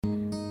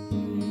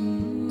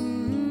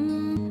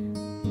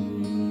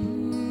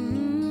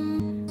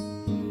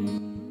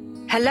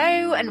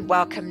Hello and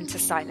welcome to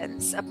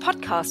Silence, a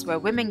podcast where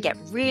women get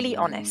really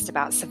honest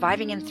about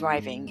surviving and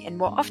thriving in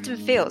what often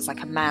feels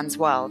like a man's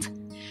world.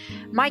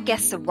 My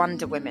guests are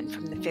wonder women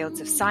from the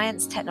fields of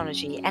science,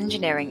 technology,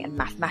 engineering and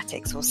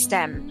mathematics, or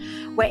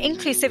STEM, where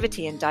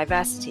inclusivity and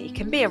diversity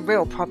can be a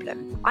real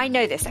problem. I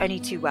know this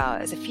only too well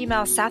as a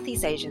female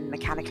Southeast Asian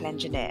mechanical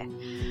engineer.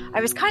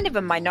 I was kind of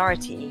a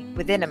minority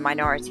within a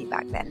minority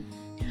back then.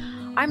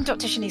 I'm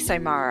Dr. Shanice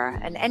O'Mara,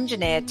 an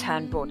engineer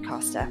turned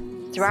broadcaster.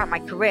 Throughout my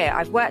career,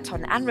 I've worked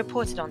on and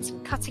reported on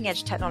some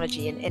cutting-edge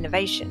technology and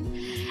innovation.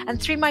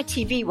 And through my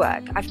TV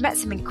work, I've met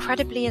some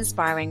incredibly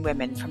inspiring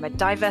women from a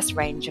diverse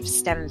range of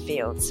STEM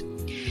fields.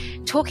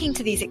 Talking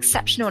to these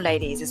exceptional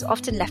ladies has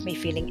often left me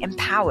feeling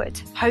empowered,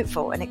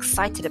 hopeful, and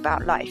excited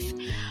about life.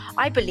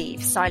 I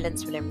believe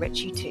Silence will enrich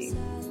you too.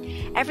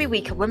 Every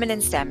week, a woman in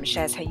STEM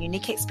shares her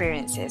unique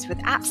experiences with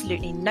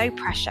absolutely no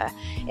pressure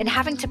in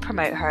having to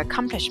promote her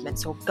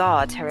accomplishments or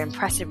guard her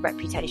impressive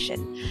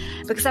reputation.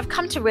 Because I've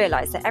come to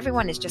realize that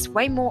everyone is just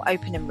way more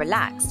open and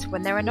relaxed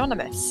when they're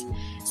anonymous.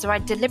 So I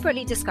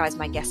deliberately disguise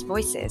my guest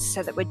voices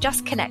so that we're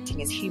just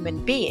connecting as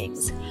human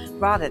beings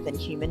rather than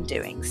human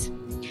doings.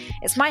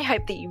 It's my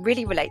hope that you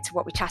really relate to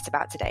what we chat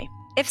about today.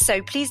 If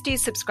so, please do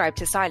subscribe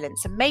to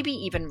Silence and maybe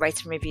even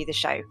rate and review the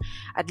show.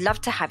 I'd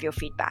love to have your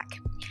feedback.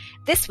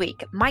 This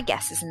week, my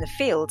guest is in the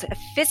field of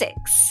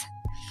physics.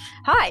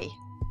 Hi.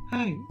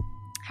 Hi.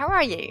 How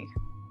are you?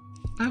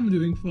 I'm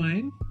doing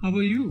fine. How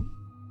are you?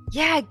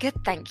 Yeah, good,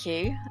 thank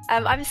you.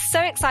 I'm so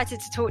excited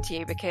to talk to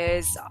you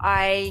because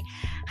I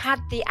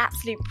had the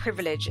absolute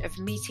privilege of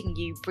meeting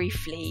you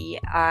briefly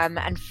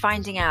and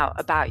finding out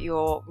about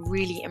your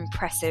really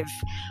impressive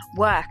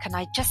work. And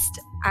I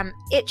just am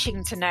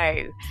itching to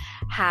know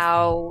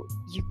how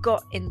you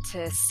got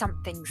into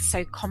something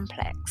so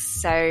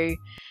complex. So,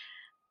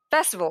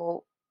 first of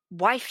all,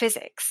 why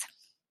physics?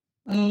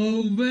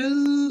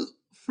 Well,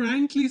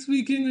 frankly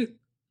speaking,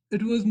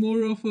 it was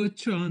more of a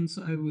chance,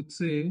 I would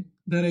say,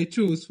 that I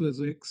chose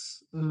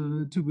physics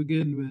to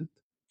begin with.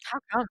 How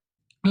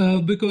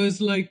come? Because,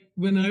 like,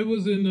 when I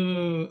was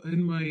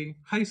in my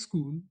high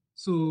school,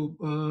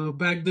 so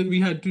back then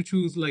we had to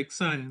choose like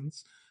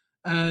science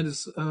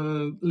as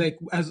like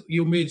as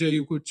your major.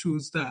 You could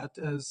choose that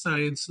as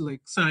science,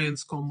 like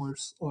science,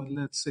 commerce, or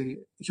let's say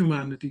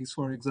humanities,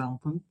 for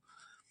example.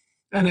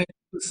 And I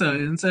did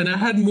science, and I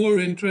had more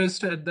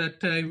interest at that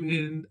time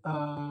in,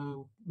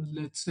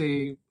 let's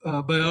say,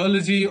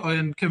 biology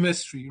and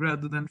chemistry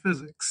rather than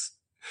physics.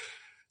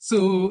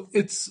 So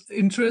it's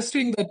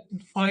interesting that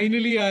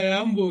finally I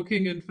am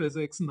working in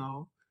physics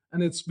now,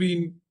 and it's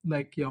been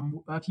like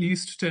at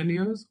least 10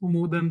 years or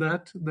more than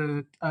that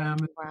I am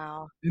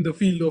Wow. in the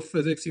field of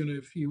physics.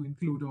 If you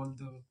include all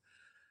the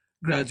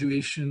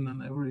graduation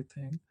and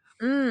everything.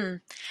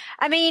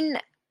 I mean,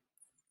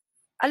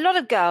 a lot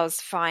of girls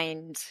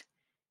find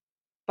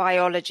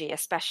biology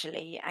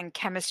especially and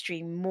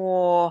chemistry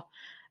more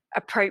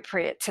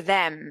appropriate to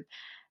them.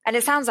 And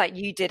it sounds like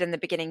you did in the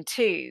beginning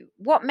too.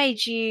 What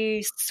made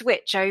you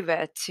switch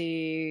over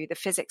to the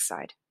physics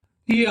side?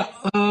 Yeah,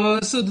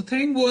 so the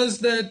thing was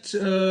that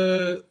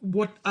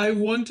what I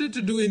wanted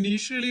to do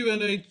initially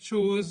when I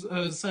chose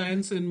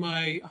science in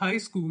my high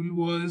school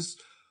was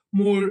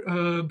more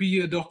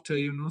be a doctor,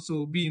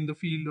 so be in the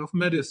field of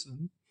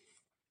medicine.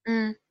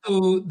 Mm.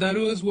 So that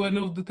was one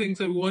of the things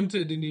I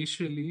wanted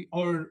initially,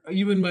 or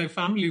even my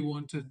family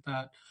wanted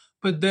that.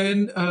 But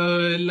then,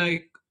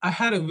 like, I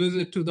had a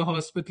visit to the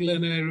hospital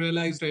and I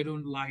realized I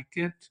don't like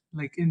it,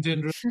 like in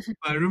general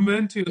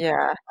environment.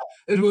 Yeah.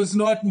 It was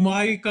not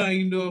my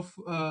kind of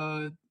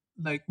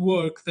like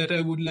work that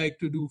I would like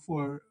to do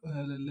for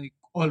like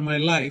all my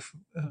life.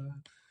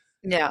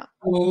 Yeah.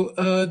 So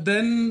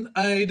then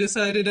I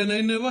decided, and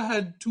I never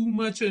had too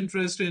much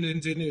interest in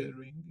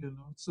engineering,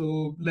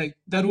 So like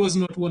that was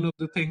not one of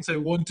the things I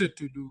wanted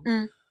to do.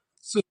 Mm.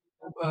 So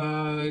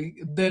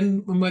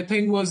then my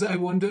thing was, I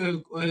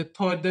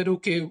thought that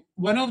okay,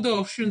 one of the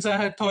options I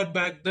had thought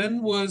back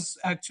then was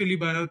actually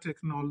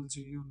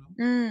biotechnology.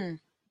 Mm.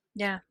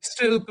 Yeah.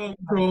 Still come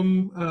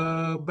from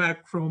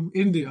back from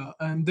India,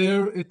 and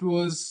there it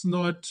was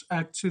not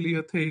actually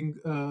a thing.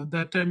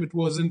 That time it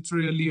wasn't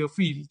really a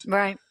field.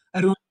 Right. I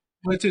don't know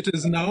how much it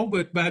is now,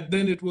 but back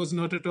then it was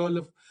not at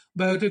all.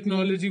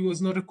 Biotechnology was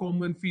not a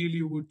common field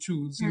you would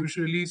choose Mm.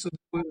 usually. So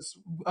there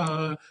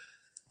was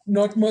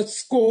not much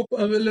scope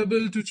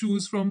available to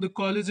choose from the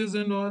colleges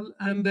and all.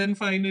 And then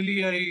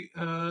finally,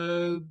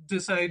 I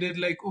decided,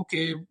 like,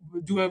 okay,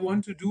 do I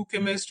want to do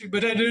chemistry?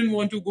 But I didn't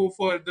want to go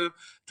for the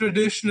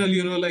traditional,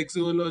 like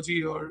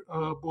zoology or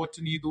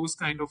botany, those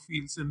kind of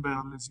fields in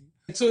biology.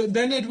 So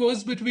then it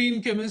was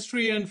between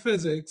chemistry and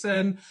physics.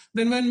 And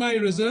then when my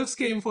results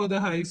came for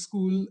the high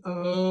school,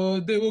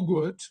 they were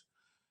good.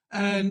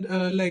 And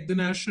like the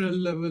national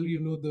level,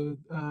 the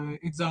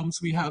exams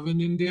we have in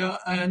India.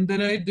 And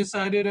then I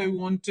decided I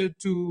wanted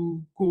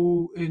to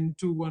go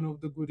into one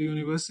of the good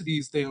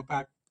universities there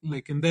back,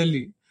 like in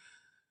Delhi.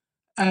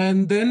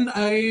 And then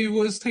I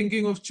was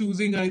thinking of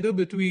choosing either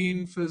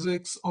between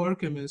physics or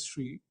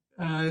chemistry.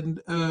 And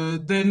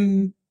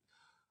then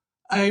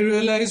I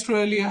realized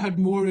really I had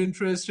more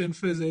interest in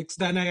physics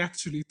than I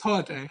actually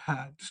thought I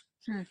had.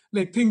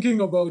 Like thinking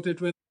about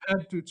it when I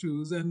had to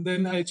choose, and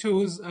then I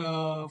chose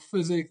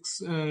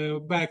physics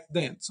back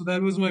then. So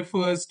that was my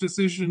first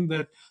decision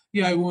that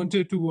yeah, I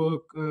wanted to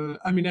work.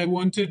 I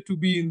wanted to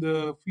be in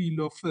the field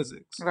of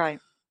physics. Right.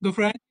 The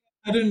frankly,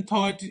 I hadn't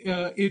thought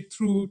it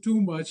through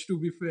too much. To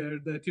be fair,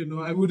 that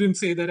I wouldn't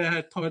say that I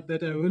had thought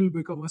that I will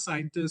become a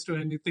scientist or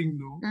anything.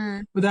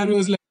 No, but that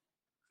was like.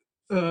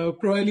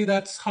 Probably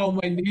that's how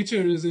my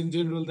nature is in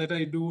general, that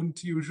I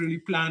don't usually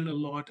plan a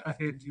lot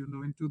ahead,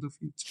 into the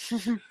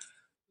future.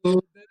 So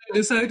then I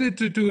decided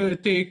to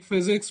take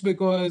physics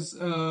because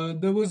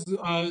there was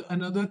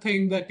another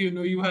thing that,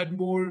 you had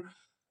more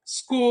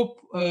scope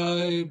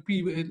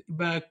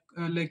back,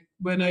 like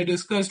when I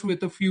discussed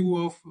with a few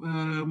of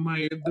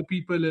the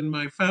people in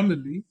my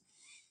family.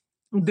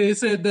 They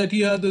said that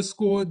yeah,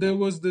 there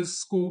was this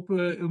scope,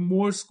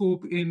 more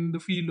scope in the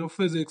field of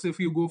physics if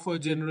you go for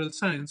general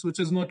science, which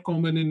is not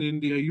common in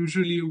India.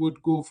 Usually you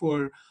would go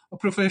for a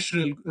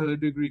professional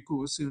degree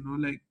course,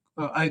 like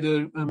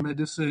either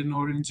medicine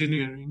or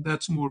engineering.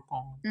 That's more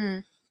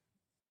common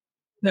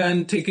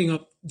than taking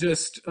up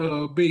just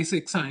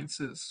basic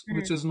sciences,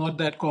 which is not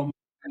that common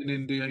in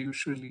India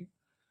usually.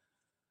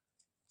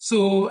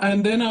 So,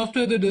 and then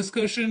after the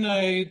discussion,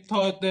 I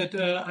thought that,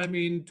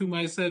 to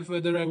myself,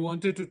 whether I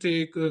wanted to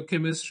take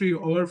chemistry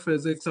or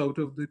physics out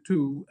of the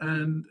two.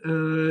 And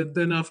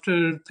then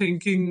after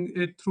thinking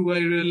it through, I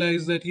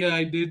realized that, yeah,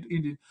 I did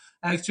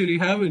actually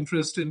have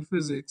interest in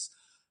physics.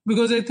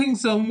 Because I think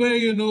somewhere,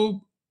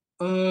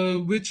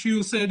 which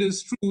you said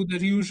is true,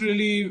 that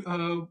usually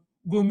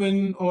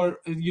women or,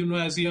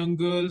 as young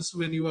girls,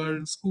 when you are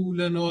in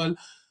school and all,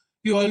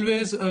 you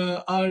always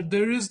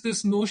there is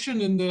this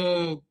notion in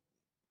the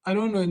I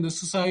don't know, in the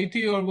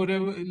society or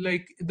whatever,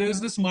 like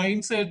there's this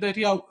mindset that,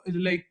 yeah,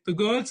 like the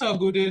girls are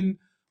good in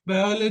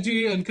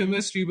biology and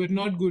chemistry, but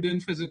not good in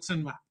physics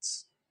and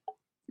maths.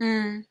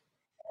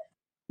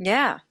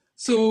 Yeah.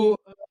 So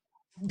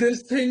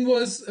this thing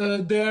was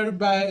there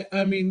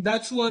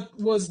that's what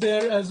was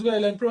there as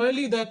well. And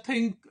probably that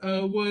thing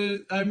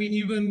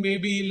even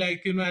maybe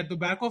like, at the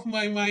back of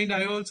my mind,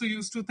 I also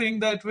used to think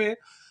that way.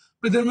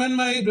 But then when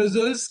my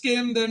results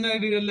came, then I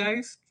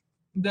realized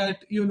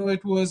that,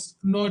 it was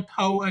not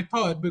how I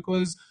thought,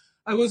 because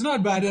I was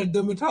not bad at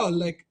them at all.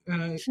 Like,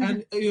 in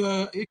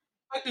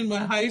my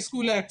high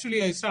school,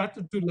 actually, I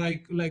started to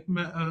like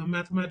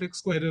mathematics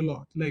quite a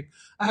lot. Like,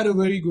 I had a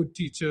very good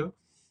teacher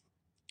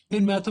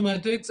in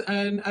mathematics,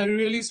 and I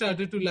really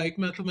started to like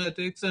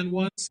mathematics. And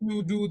once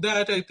you do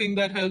that, I think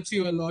that helps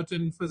you a lot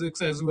in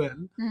physics as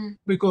well,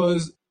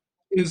 because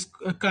is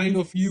a kind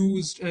of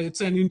used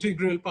it's an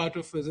integral part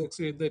of physics,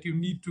 that you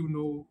need to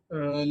know,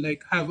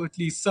 like have at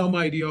least some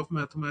idea of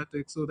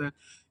mathematics so that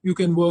you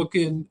can work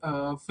in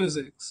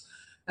physics.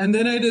 And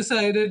then I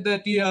decided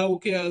that yeah,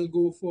 okay, I'll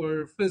go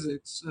for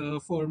physics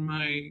for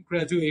my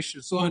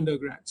graduation, so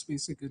undergrads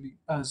basically,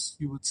 as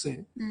you would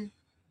say.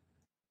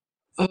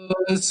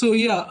 So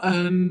yeah,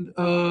 and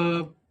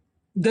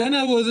then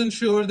I wasn't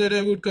sure that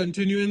I would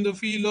continue in the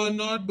field or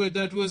not, but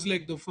that was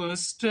like the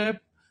first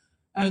step.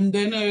 And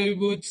then I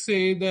would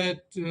say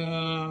that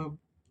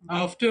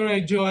after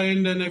I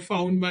joined and I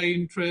found my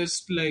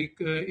interest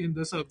like in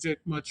the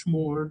subject much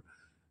more,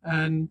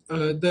 and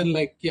then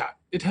like yeah,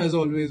 it has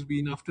always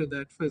been after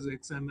that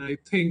physics. And I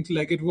think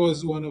like it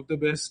was one of the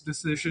best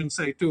decisions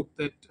I took,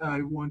 that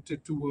I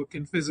wanted to work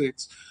in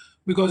physics,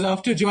 because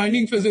after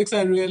joining physics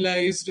I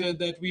realized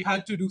that we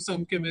had to do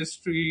some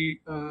chemistry,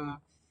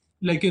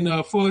 like in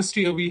our first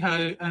year we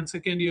had, and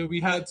second year we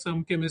had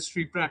some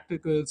chemistry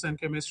practicals and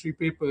chemistry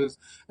papers.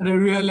 And I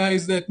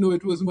realized that no,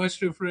 it was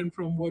much different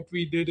from what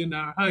we did in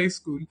our high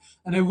school,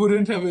 and I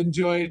wouldn't have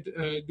enjoyed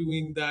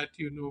doing that,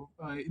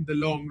 in the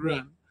long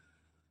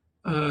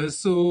run.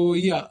 So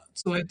yeah,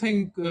 so I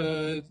think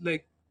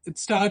like it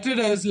started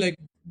as like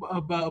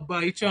a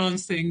by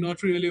chance thing,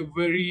 not really a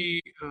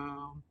very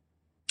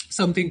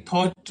something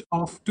thought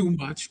of too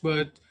much,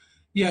 but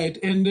yeah, it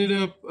ended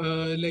up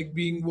like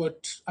being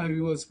what I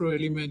was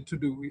probably meant to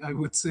do, I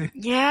would say.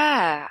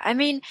 Yeah.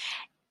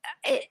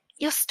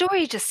 Your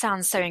story just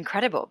sounds so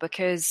incredible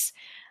because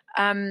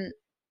um,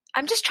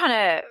 I'm just trying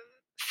to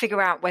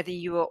figure out whether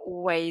you were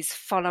always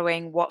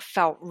following what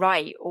felt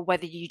right or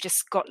whether you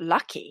just got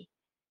lucky.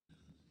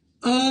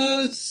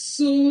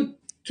 So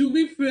to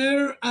be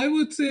fair, I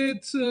would say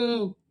it's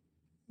a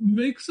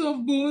mix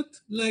of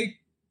both.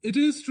 Like, it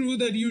is true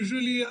that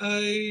usually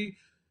I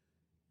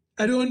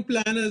don't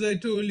plan, as I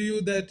told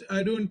you, that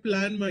I don't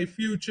plan my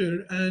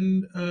future.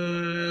 And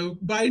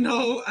by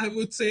now, I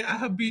would say I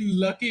have been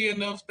lucky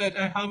enough that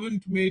I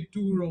haven't made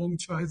two wrong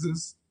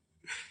choices.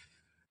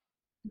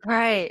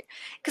 Right.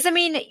 Because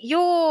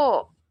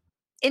your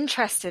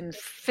interest in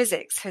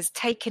physics has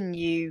taken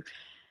you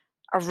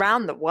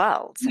around the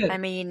world. Yes,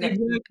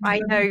 exactly. I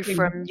That's the know thing.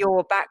 from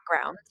your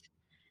background,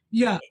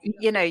 Yeah,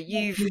 yeah,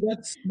 you've,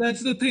 exactly.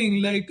 That's the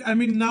thing. Like, I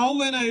mean, now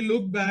when I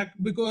look back,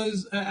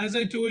 because as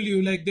I told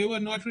you, like they were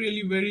not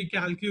really very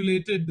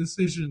calculated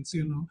decisions.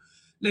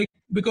 Like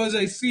because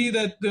I see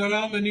that there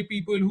are many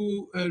people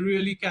who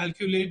really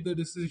calculate the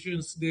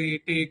decisions they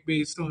take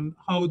based on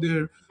how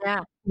their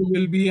Yeah.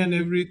 will be and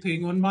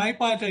everything. On my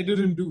part, I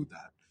didn't do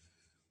that.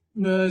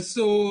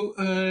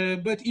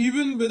 But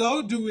even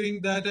without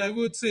doing that, I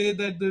would say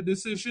that the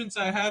decisions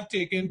I have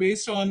taken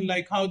based on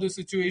like how the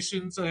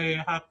situations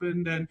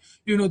happened and,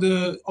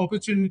 the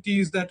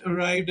opportunities that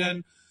arrived.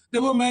 And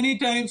there were many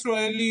times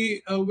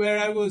really where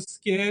I was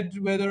scared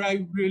whether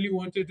I really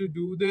wanted to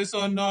do this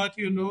or not,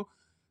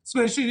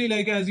 especially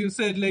like, as you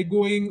said, like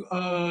going,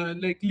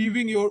 like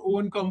leaving your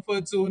own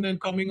comfort zone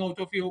and coming out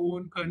of your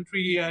own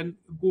country and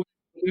going to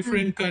a Mm.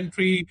 different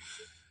country.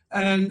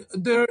 And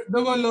there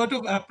were a lot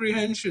of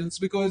apprehensions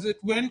because it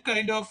went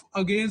kind of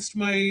against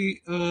my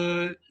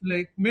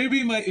like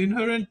maybe my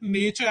inherent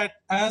nature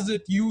as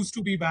it used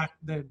to be back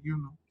then,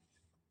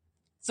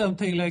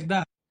 something like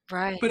that.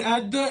 Right. But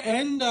at the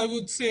end, I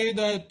would say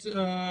that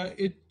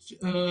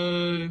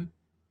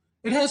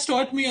it has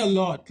taught me a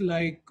lot,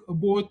 like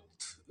both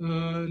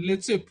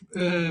let's say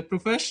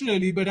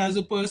professionally, but as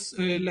a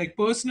like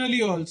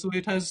personally also,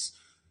 it has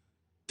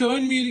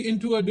turned me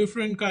into a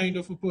different kind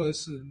of a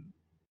person.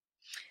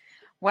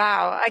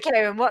 Wow.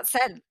 Okay. In what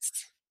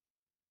sense?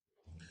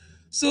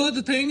 So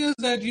the thing is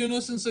that,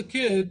 since a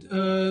kid,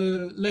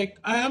 like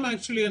I am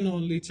actually an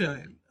only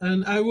child,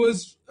 and I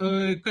was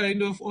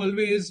kind of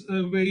always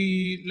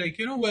very like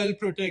well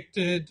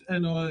protected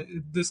and all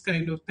this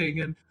kind of thing,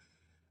 and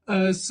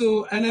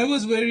and I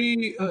was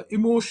very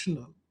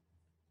emotional.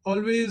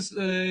 Always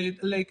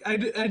like I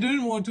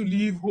didn't want to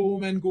leave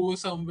home and go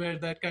somewhere.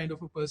 That kind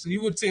of a person.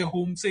 You would say a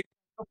homesick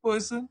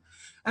person,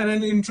 and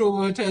an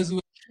introvert as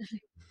well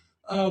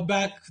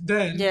back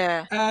then.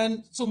 Yeah.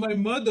 And so my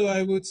mother,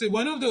 I would say,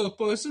 one of the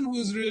person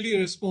who's really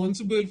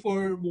responsible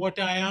for what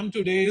I am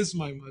today is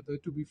my mother,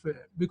 to be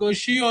fair, because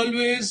she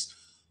always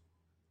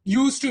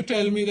used to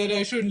tell me that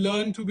I should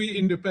learn to be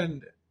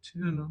independent.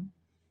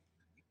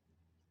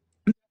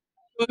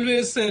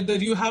 Always said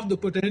that you have the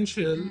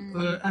potential,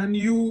 Mm. and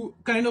you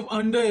kind of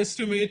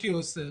underestimate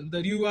yourself.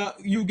 That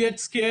you get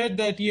scared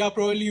that yeah,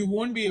 probably you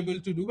won't be able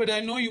to do, but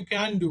I know you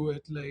can do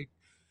it. Like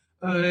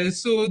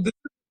so this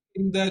is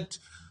something that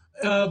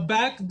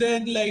back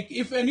then, like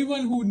if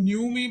anyone who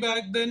knew me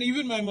back then,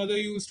 even my mother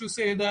used to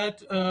say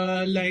that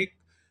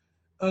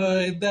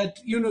that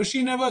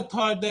she never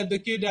thought that the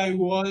kid I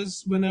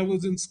was when I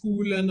was in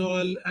school and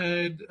all,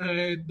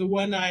 the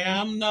one I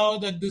am now,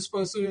 that this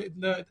person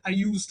that I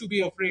used to be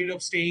afraid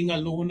of staying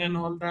alone and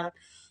all that,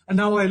 and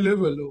now I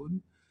live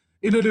alone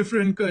in a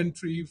different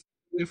country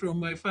away from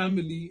my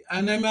family,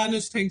 and I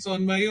manage things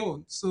on my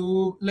own.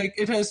 So like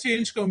it has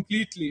changed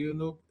completely.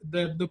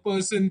 That the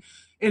person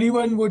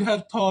anyone would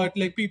have thought,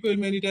 like people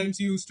many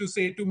times used to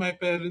say to my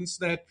parents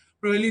that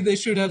really they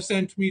should have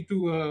sent me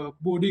to a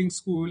boarding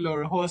school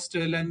or a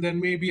hostel, and then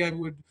maybe I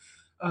would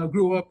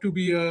grow up to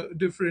be a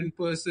different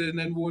person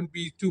and won't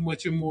be too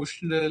much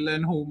emotional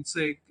and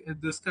homesick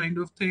and this kind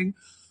of thing.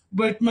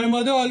 But my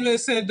mother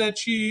always said that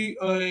she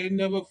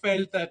never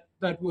felt that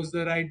that was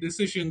the right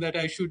decision, that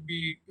I should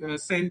be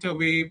sent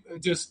away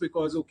just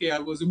because okay I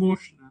was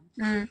emotional.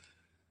 Mm.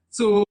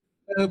 So,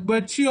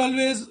 but she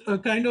always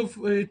kind of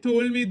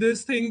told me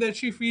this thing, that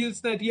she feels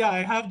that, yeah,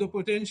 I have the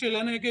potential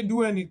and I can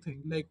do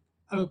anything. Like,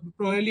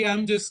 probably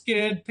I'm just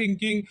scared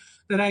thinking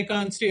that I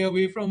can't stay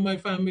away from my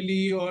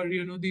family or,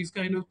 these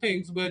kind of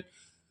things. But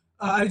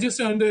I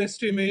just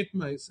underestimate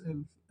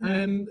myself.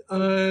 And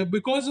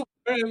because of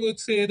her, I would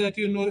say that,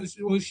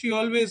 she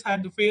always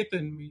had the faith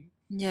in me.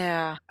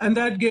 Yeah. And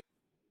that gave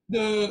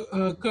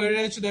the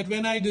courage that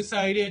when I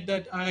decided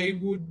that I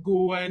would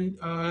go and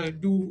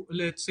do,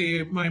 let's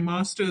say, my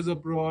master's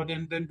abroad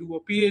and then do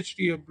a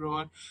PhD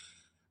abroad,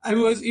 I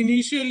was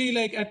initially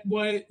like at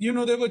why,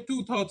 there were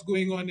two thoughts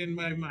going on in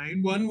my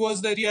mind. One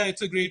was that, yeah,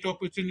 it's a great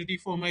opportunity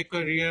for my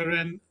career,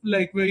 and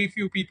like very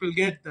few people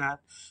get that.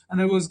 And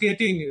I was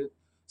getting it.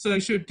 So I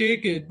should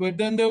take it. But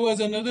then there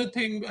was another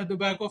thing at the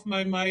back of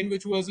my mind,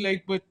 which was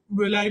like, but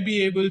will I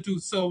be able to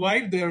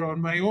survive there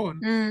on my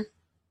own? Mm.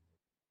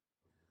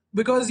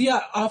 Because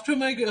yeah, after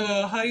my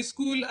high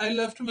school I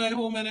left my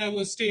home and I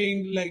was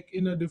staying like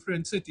in a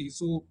different city.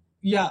 So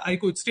yeah, I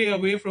could stay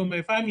away from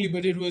my family,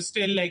 but it was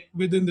still like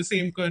within the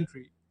same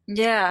country.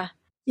 Yeah.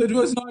 So it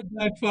was not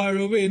that far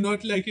away,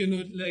 not like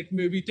like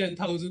maybe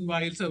 10,000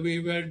 miles away,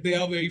 where they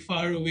are very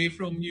far away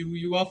from you,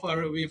 you are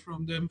far away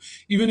from them.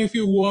 Even if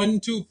you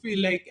want to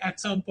feel like at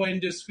some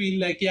point just feel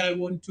like, yeah,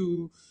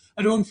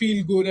 I don't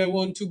feel good, I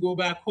want to go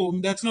back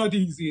home, that's not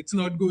easy, it's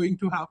not going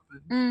to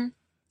happen. Mm.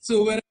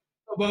 So when I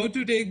was about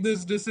to take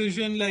this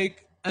decision,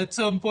 like at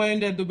some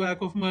point at the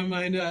back of my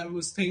mind, I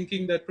was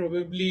thinking that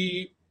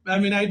probably, I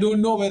mean, I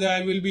don't know whether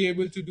I will be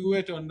able to do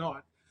it or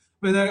not,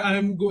 whether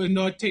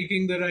not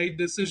taking the right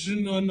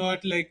decision or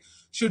not. Like,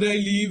 should I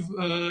leave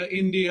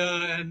India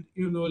and,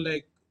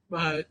 like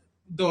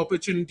the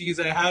opportunities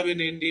I have in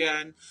India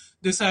and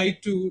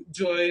decide to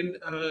join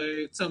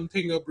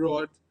something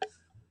abroad?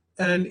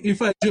 And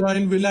if I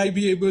join, will I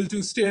be able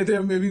to stay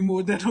there maybe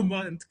more than a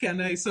month?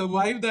 Can I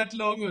survive that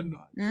long or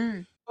not?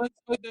 Mm. also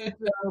that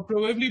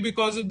probably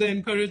because of the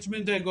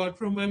encouragement I got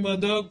from my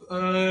mother,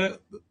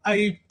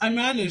 I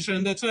managed,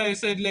 and that's why I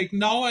said like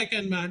now I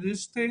can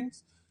manage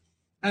things.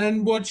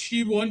 And what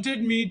she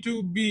wanted me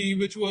to be,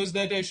 which was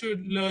that I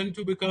should learn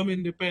to become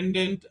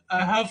independent,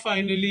 I have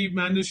finally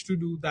managed to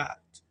do that.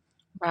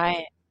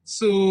 Right.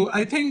 So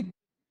I think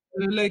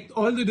like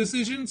all the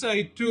decisions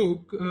I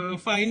took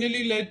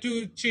finally led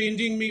to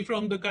changing me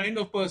from the kind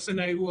of person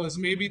I was.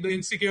 Maybe the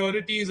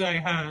insecurities I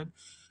had,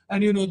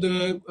 and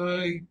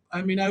the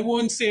I mean, I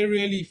won't say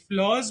really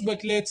flaws,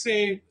 but let's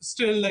say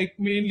still like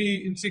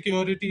mainly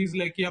insecurities,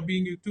 like yeah,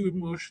 being too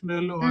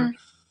emotional or Mm.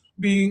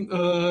 being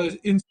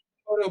insecure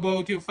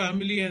about your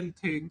family and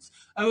things.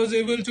 I was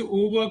able to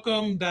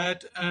overcome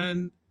that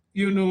and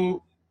you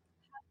know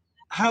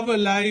have a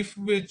life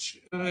which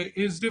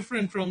is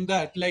different from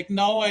that. Like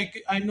now,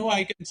 I know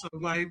I can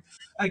survive,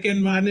 I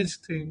can manage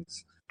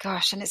things.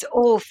 Gosh, and it's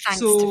all thanks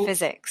to So,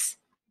 physics.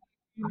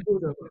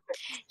 good about it.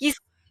 You,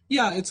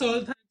 Yeah, it's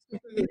all thanks to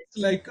physics.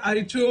 Like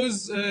I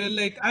chose,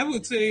 like I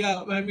would say,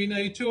 yeah, I mean,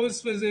 I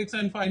chose physics,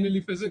 and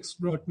finally, physics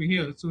brought me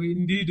here. So,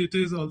 indeed, it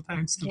is all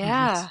thanks to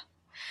yeah. physics.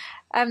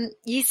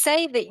 You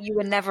say that you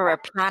were never a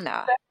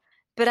planner,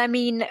 but I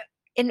mean,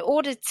 in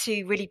order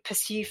to really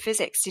pursue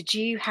physics, did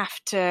you have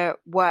to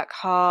work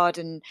hard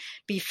and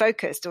be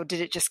focused, or did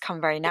it just come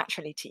very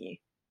naturally to you?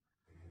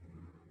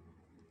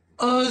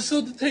 So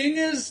the thing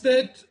is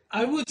that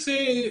I would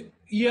say,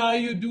 yeah,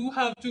 you do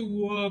have to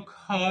work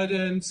hard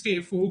and stay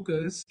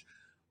focused.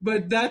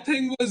 But that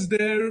thing was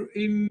there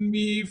in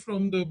me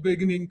from the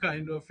beginning,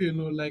 kind of,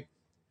 like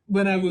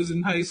when I was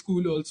in high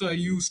school, also, I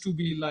used to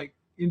be like,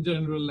 in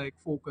general, like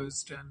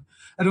focused. And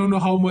I don't know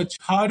how much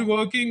hard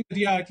working, but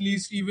yeah, at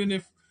least even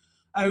if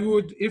I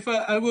would, if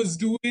I was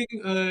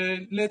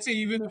doing, let's say,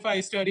 even if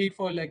I studied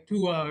for like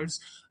 2 hours,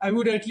 I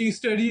would at least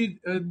study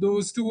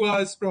those 2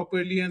 hours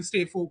properly and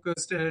stay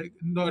focused,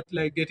 not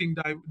like getting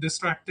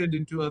distracted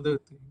into other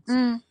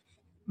things.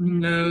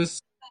 Mm.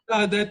 So,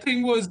 that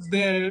thing was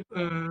there.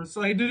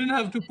 So I didn't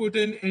have to put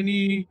in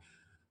any,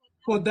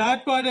 for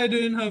that part, I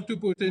didn't have to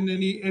put in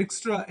any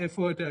extra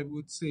effort, I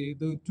would say,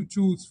 to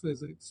choose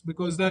physics,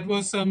 because that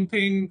was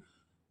something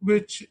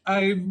which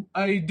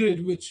I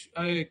did, which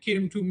I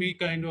came to me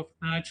kind of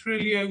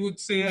naturally, I would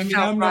say. It I mean,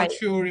 felt I'm right. not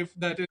sure if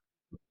that is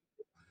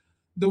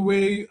the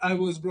way I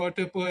was brought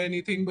up or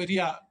anything, but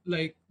yeah,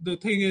 like the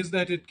thing is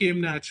that it came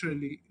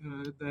naturally.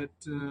 That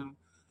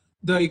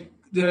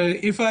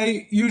the if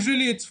I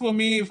usually it's for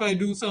me, if I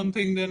do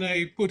something, then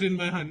I put in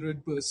my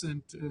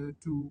 100%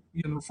 to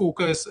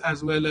focus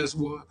as well as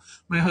work,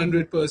 my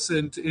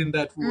 100% in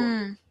that work.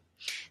 Mm.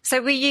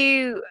 So were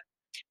you,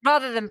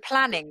 rather than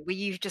planning, were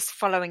you just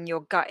following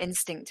your gut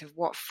instinct of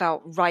what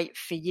felt right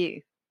for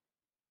you?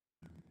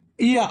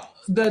 Yeah,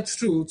 that's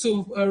true.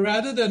 So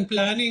rather than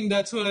planning,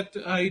 that's what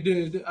I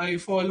did. I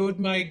followed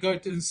my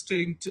gut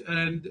instinct,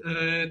 and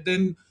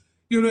then,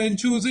 in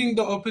choosing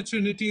the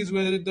opportunities,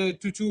 whether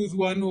to choose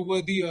one over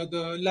the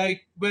other.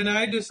 Like when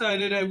I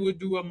decided I would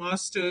do a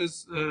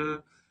master's,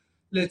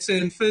 let's say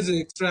in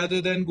physics,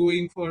 rather than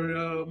going for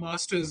a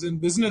master's in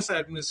business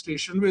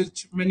administration,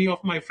 which many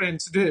of my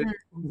friends did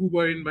who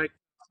were in my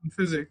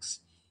physics.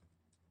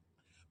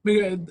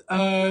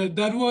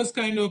 That was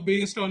kind of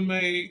based on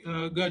my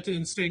gut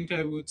instinct,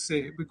 I would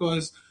say,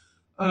 because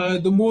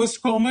the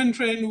most common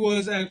trend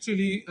was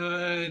actually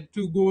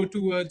to go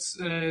towards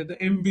the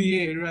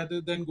MBA rather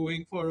than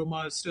going for a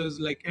master's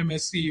like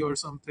MSc or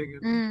something.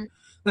 Mm.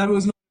 That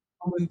was not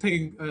a common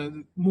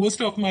thing.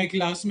 Most of my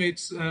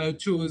classmates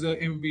chose a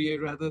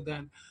MBA rather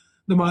than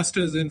the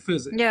master's in Yeah.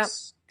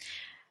 physics.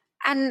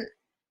 And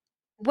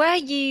were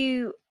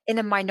you in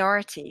a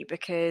minority,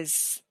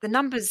 because the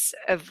numbers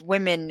of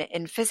women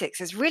in physics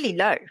is really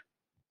low?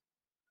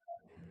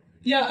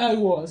 Yeah, I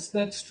was.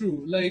 That's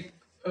true. Like,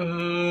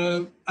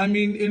 I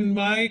mean, in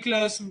my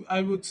class,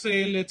 I would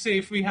say, let's say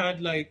if we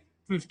had like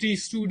 50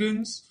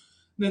 students,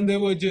 then there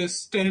were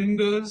just 10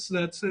 girls.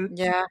 That's it.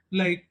 Yeah.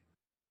 Like,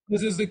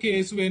 this is the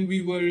case when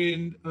we were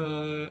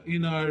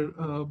in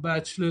our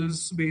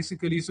bachelors,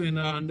 basically. So in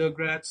our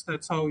undergrads,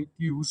 that's how it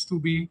used to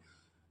be.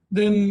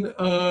 Then,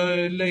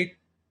 like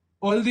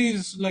all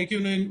these, like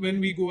when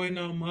we go in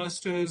our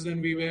masters,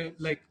 then we were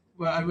like,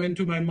 well, I went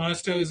to my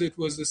masters. It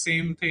was the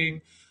same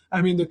thing.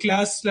 I mean, the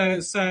class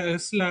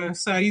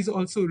size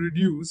also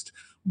reduced,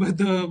 but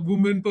the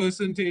woman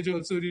percentage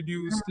also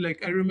reduced.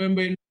 Like I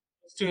remember in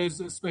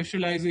master's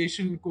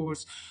specialization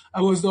course, I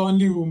was the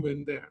only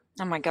woman there.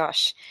 Oh my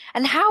gosh.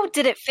 And how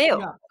did it feel?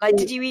 Yeah. Like,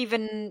 did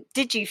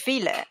you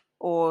feel it?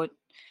 Or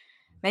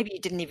maybe you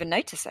didn't even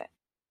notice it?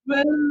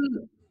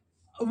 Well,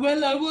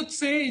 well, I would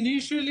say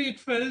initially it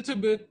felt a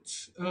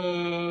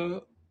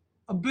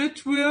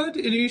bit weird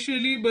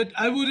initially, but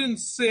I wouldn't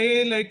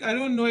say like I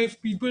don't know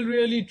if people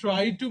really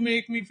tried to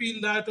make me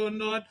feel that or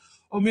not,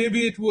 or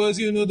maybe it was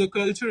the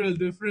cultural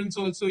difference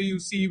also you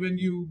see when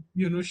you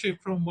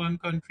shift from one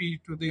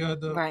country to the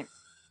other, Right.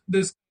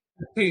 this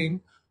thing.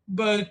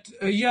 But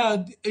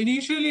yeah,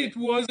 initially it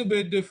was a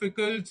bit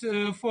difficult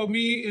for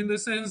me in the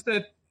sense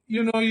that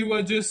you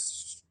were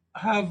just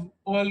have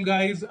all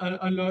guys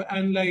a lot,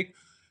 and like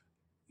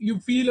you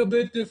feel a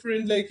bit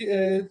different. Like,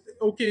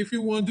 okay, if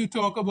you want to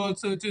talk about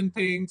certain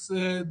things,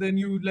 then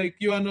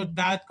you are not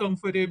that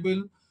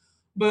comfortable.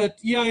 But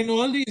yeah, in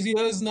all these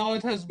years now,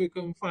 it has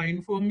become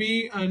fine for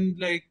me, and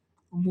like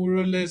more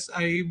or less,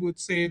 I would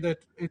say that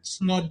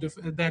it's not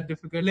that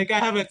difficult. Like I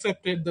have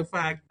accepted the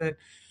fact that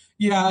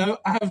yeah,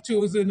 I have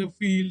chosen a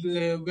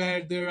field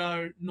where there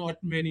are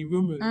not many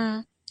women,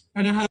 Mm.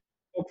 and I have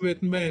to work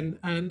with men,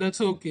 and that's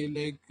okay.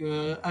 Like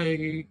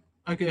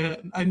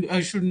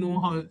I should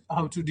know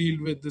how to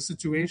deal with the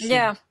situation.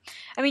 Yeah.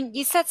 I mean,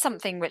 you said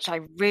something which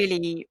I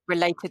really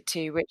related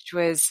to, which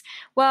was,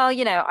 well,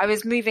 I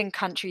was moving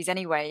countries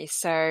anyway.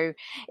 So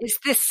it's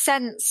this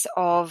sense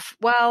of,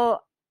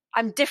 well,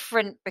 I'm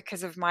different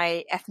because of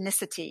my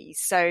ethnicity.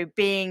 So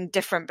being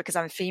different because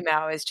I'm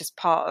female is just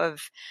part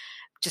of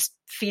just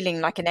feeling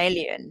like an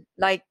alien.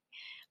 Like,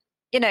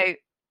 you know,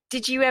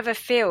 did you ever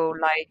feel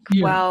like,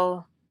 Yeah.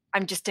 well,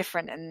 I'm just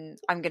different and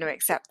I'm going to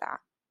accept that?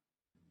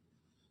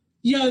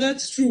 Yeah,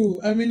 that's true.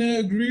 I mean, I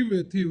agree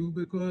with you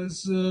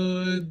because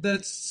I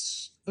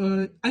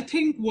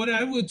think what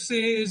I would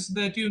say is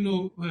that,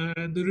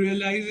 the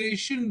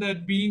realization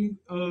that being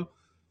a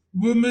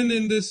woman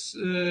in this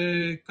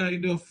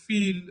kind of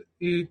field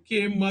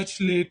came much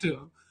later.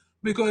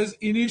 Because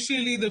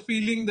initially, the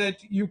feeling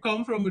that you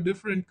come from a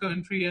different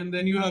country and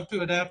then you have to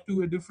adapt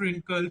to a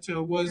different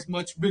culture was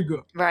much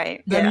bigger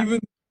Right. than Yeah. even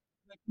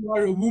you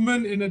are a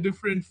woman in a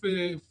different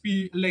field,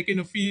 like in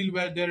a field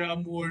where there are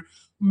more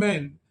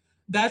men.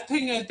 That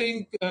thing, I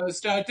think,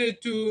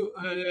 started to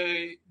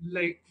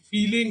like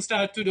feeling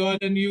start to dawn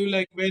on you,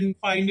 like when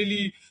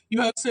finally you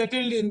have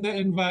settled in the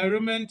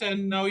environment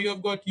and now you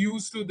have got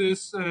used to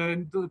this,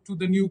 to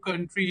the new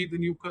country, the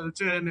new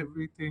culture, and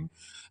everything.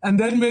 And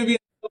then maybe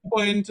at some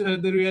point,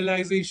 the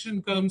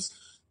realization comes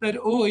that,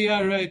 oh,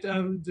 yeah, right,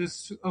 I'm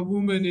just a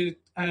woman,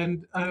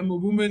 and I'm a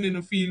woman in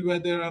a field where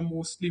there are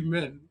mostly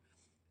men.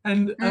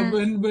 And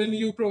Mm. when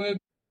you probably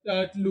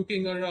start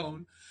looking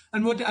around,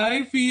 and what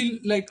I feel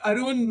like, I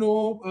don't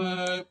know,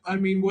 I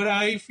mean, what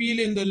I feel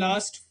in the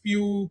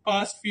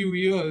past few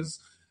years,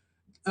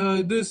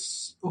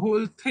 this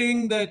whole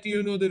thing that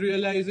the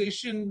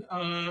realization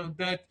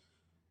that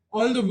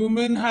all the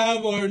women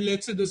have, or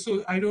let's say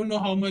I don't know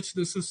how much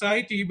the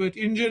society, but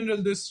in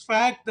general, this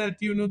fact that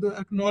the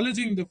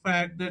acknowledging the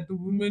fact that the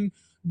women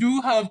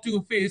do have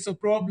to face a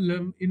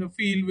problem in a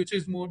field which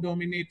is more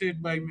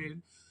dominated by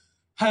male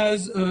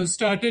has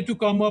started to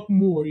come up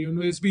more,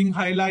 is being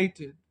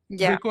highlighted.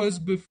 Yeah. Because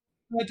before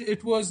that,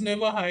 it was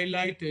never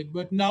highlighted.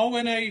 But now,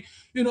 when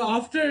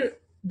after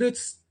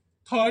this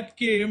thought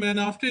came, and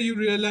after you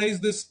realize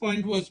this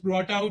point was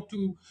brought out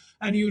to,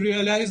 and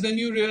then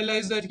you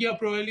realize that, yeah,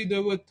 probably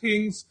there were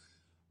things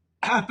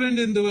happened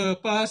in the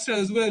past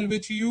as well,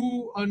 which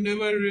you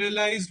never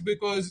realized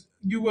because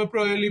you were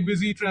probably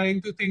busy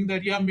trying to think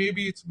that, yeah,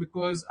 maybe it's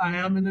because I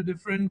am in a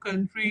different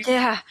country.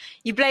 Yeah.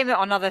 You blame it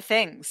on other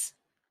things.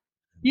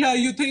 Yeah,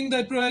 you think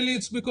that probably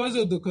it's because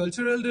of the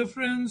cultural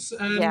difference,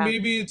 and Yeah.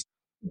 maybe it's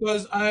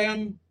because I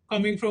am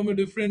coming from a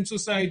different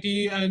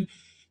society, and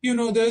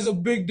there's a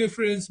big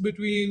difference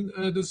between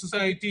the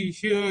society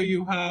here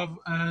you have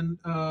and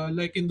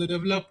like in the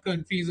developed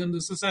countries and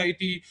the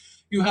society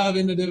you have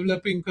in a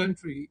developing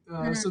country.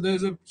 Mm. So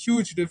there's a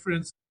huge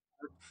difference.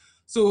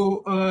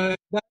 So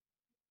that's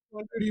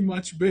already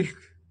much big.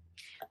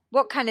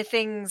 What kind of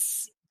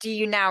things do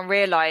you now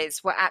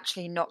realize were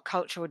actually not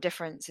cultural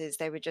differences?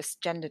 They were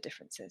just gender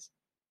differences.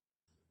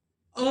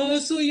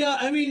 So yeah,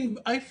 I mean,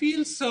 I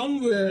feel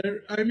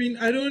somewhere. I mean,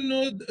 I don't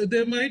know.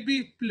 There might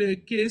be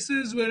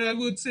cases where I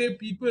would say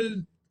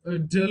people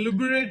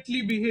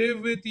deliberately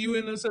behave with you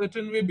in a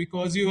certain way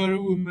because you are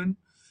a woman.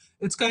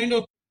 It's kind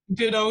of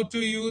pointed out to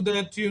you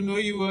that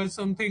you are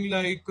something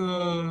like.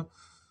 Uh,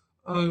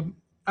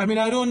 I mean,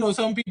 I don't know.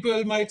 Some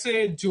people might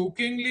say it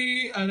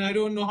jokingly, and I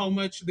don't know how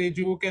much they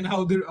joke and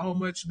how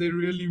much they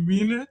really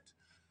mean it.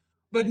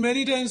 But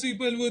many times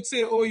people would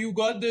say, "Oh, you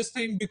got this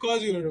thing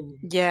because you're a woman."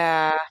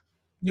 Yeah.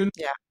 You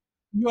Yeah.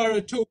 you are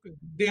a token.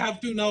 They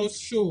have to now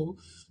show.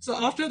 So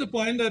after the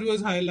point that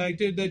was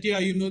highlighted that, yeah,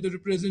 the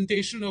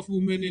representation of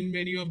women in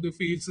many of the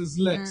fields is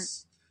Mm.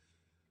 less.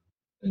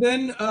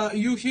 Then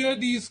you hear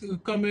these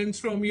comments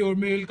from your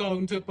male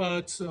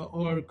counterparts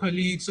or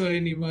colleagues or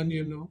anyone,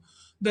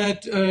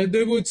 that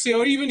they would say,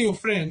 or even your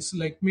friends,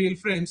 like male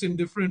friends in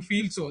different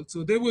fields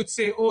also, they would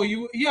say, oh,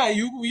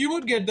 you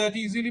would get that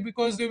easily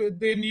because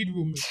they need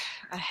women.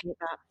 I hate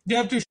that. They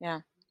have to. Yeah.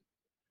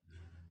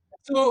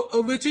 So,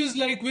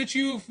 which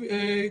you've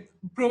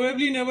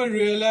probably never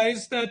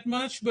realized that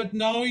much, but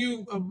now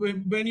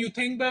when you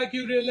think back,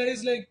 you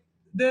realize like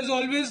there's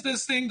always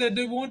this thing that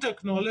they won't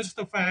acknowledge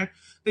the fact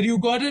that you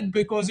got it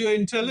because you're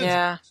intelligent.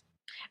 Yeah.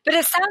 But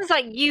it sounds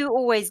like you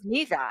always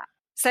knew that.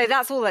 So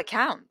that's all that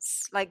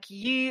counts.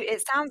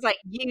 It sounds like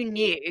you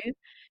knew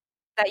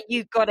that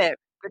you got it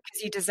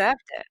because you deserved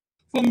it.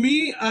 For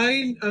me,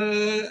 I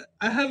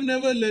have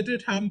never let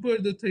it hamper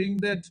the thing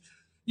that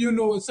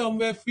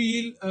somewhere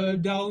feel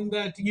down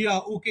that, yeah,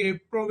 okay,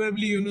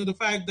 probably, the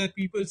fact that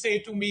people say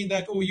to me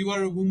that, oh, you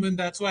are a woman,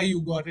 that's why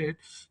you got it,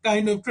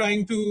 kind of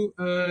trying to,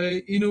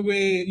 in a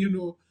way,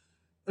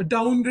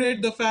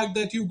 downgrade the fact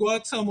that you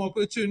got some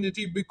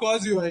opportunity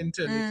because you are Mm,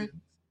 intelligent.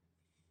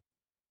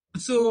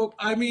 So,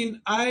 I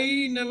mean,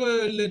 I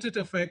never let it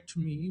affect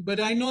me, but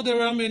I know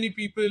there are many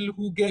people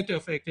who get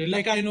affected.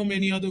 Like, I know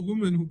many other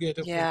women who get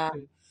yeah.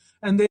 affected.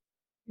 And they're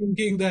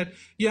thinking that,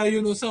 yeah,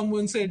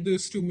 someone said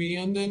this to me.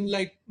 And then,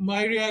 like,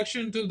 my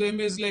reaction to them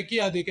is like,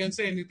 yeah, they can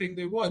say anything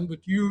they want, but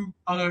you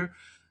are,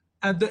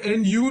 at the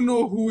end, you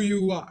know who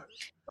you are.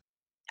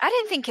 I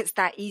don't think it's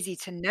that easy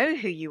to know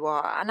who you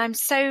are. And I'm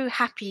so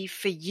happy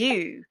for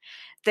you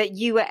that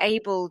you were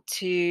able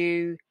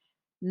to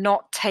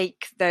not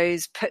take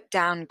those put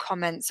down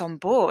comments on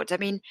board. I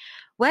mean,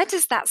 where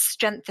does that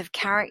strength of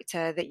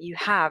character that you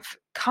have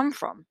come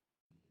from?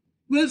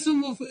 Well,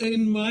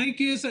 in my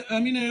case,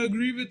 I mean, I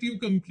agree with you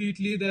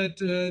completely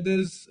that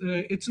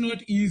it's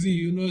not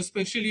easy,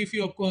 especially if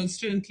you're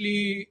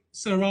constantly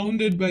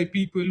surrounded by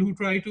people who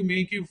try to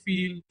make you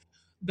feel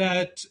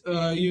that,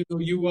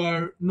 you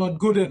are not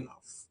good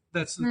enough.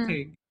 That's the Mm.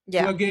 thing. You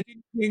Yeah. are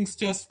getting things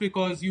just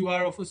because you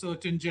are of a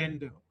certain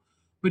gender,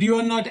 but you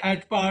are not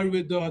at par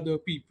with the other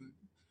people.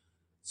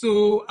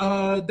 So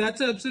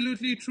that's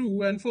absolutely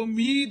true. And for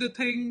me, the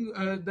thing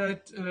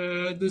that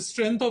the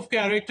strength of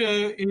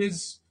character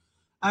is,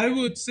 I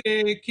would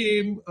say,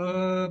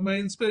 my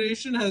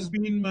inspiration has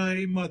been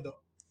my mother.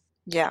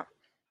 Yeah.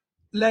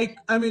 Like,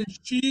 I mean,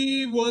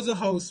 she was a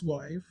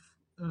housewife.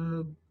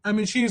 I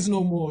mean, she is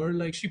no more.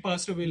 Like, she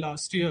passed away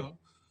last year.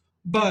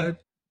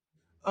 But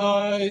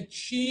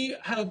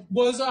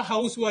was a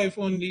housewife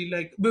only.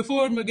 Like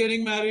before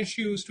getting married,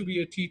 she used to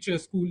be a teacher,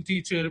 school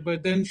teacher,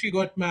 but then she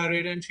got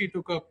married and she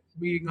took up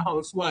being a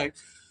housewife.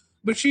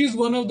 But she's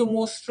one of the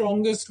most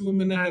strongest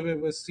women I have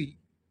ever seen.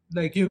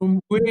 Like,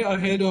 way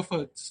ahead of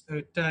her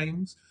at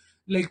times.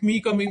 Like me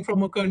coming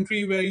from a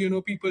country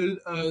where, people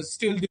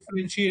still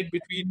differentiate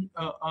between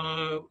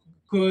a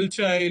girl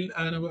child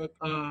and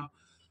a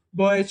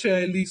boy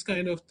child, these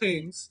kind of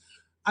things.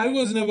 I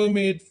was never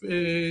made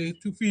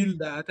to feel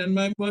that, and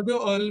my mother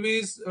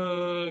always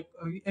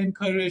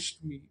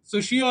encouraged me.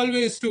 So she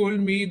always told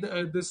me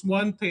this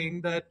one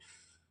thing, that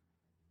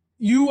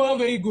you are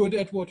very good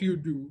at what you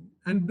do,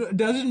 and it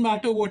doesn't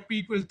matter what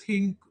people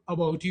think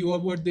about you or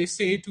what they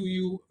say to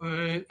you,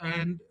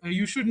 and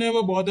you should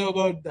never bother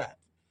about that.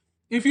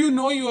 If you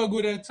know you are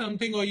good at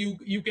something, or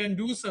you can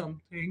do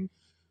something,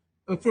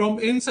 from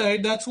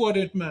inside, that's what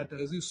it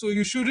matters. So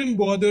you shouldn't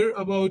bother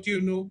about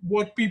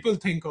what people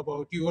think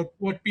about you or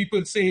what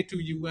people say to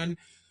you. And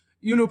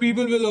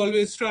people will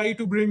always try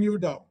to bring you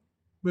down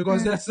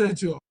because Mm. that's their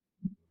job.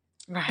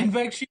 In Right.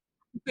 fact, she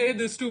say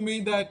this to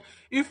me, that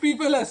if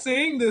people are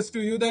saying this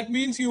to you, that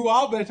means you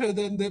are better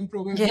than them.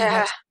 Probably Yeah.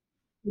 that's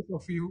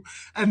of you,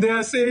 and they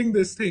are saying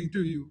this thing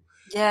to you.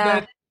 Yeah.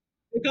 But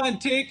they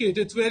can't take it.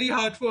 It's very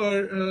hard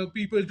for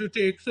people to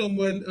take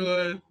someone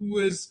who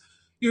is,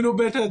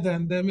 better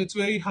than them. It's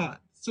very hard.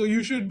 So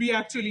you should be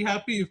actually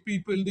happy if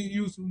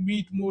you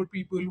meet more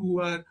people who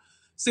are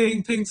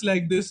saying things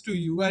like this to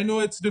you. I know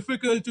it's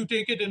difficult to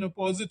take it in a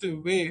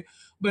positive way,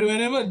 but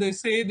whenever they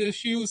say this,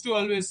 she used to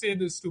always say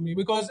this to me,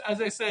 because,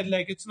 as I said,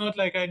 like, it's not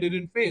like I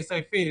didn't face.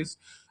 I faced,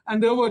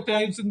 and there were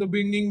times in the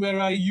beginning where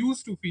I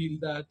used to feel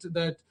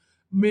that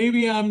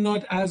maybe I'm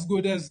not as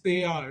good as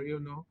they are.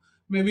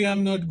 Maybe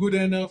I'm not good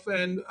enough,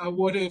 and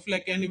what if,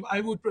 like, and if I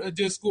would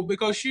just go,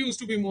 because she used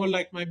to be more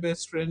like my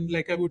best friend.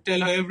 Like, I would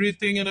tell her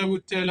everything, and I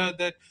would tell her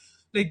that,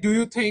 like, do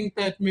you think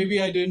that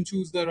maybe I didn't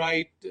choose the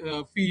right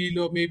field,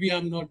 or maybe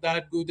I'm not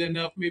that good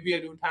enough, maybe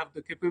I don't have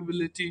the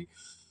capability.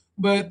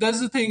 But that's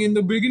the thing, in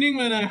the beginning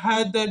when I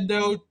had that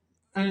doubt,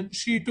 and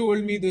she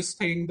told me this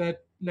thing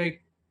that,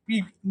 like,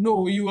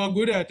 no, you are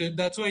good at it,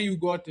 that's why you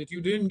got it.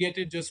 You didn't get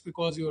it just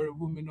because you're a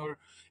woman or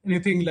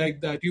anything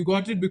like that. You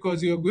got it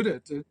because you're good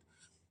at it.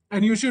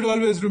 And you should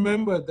always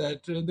remember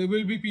that there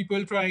will be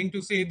people trying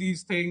to say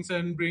these things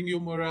and bring your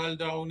morale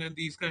down, and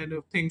these kind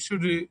of things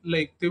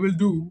like, they will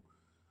do.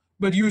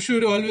 But you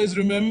should always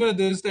remember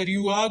this, that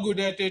you are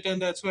good at it,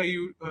 and that's why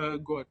you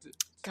got it.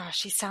 Gosh,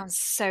 she sounds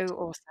so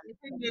awesome. I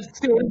think that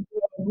stayed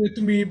with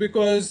me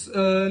because,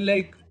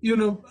 like,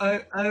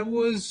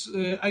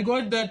 I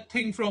got that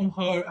thing from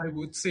her, I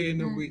would say,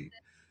 in a Mm. way,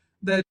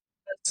 that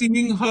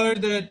seeing her,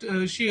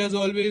 that she has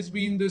always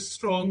been this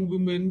strong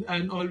woman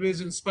and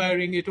always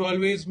inspiring. It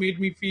always made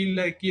me feel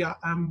like, yeah,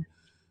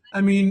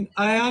 I mean,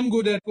 I am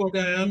good at what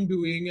I am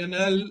doing, and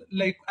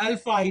I'll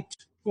fight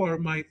for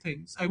my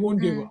things. I won't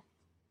give Mm. up.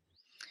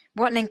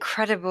 What an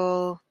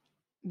incredible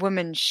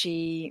woman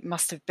she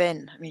must have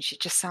been. I mean, she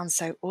just sounds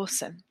so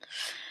awesome.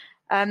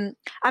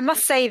 I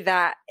must say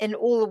that in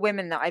all the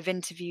women that I've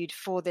interviewed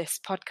for this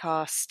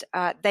podcast,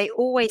 they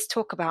always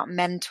talk about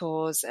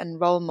mentors and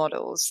role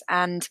models.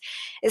 And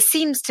it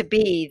seems to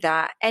be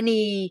that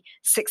any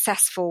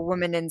successful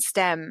woman in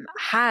STEM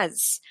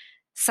has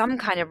some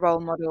kind of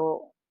role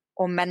model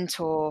or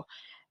mentor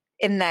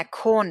in their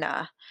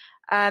corner.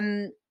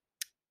 Um,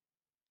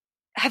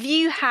 have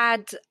you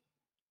had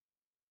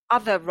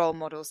other role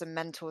models and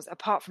mentors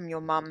apart from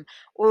your mum,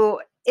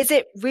 or is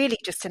it really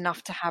just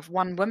enough to have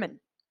one woman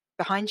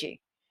behind you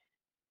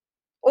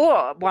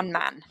or one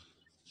man?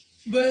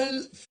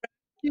 Well,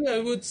 frankly, I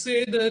would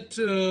say that,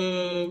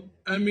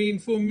 I mean,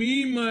 for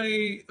me,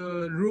 my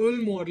role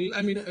model,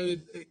 I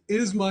mean,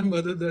 is my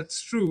mother.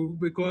 That's true,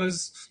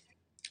 because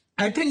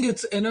I think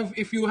it's enough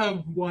if you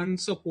have one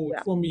support,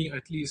 Yeah. for me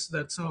at least.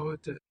 That's how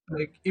it is.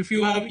 Like, if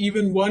you have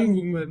even one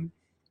woman,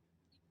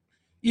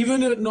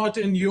 even if not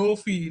in your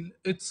field,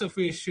 it's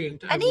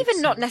sufficient, I And would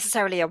even not say.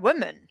 necessarily a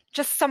woman,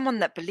 just someone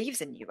that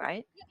believes in you,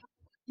 right?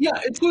 Yeah,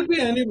 it could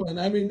be anyone.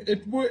 I mean,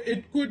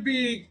 it could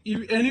be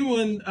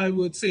anyone. I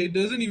would say it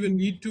doesn't even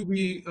need to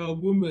be a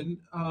woman,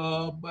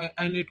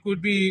 and it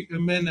could be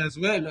men as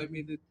well. I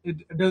mean,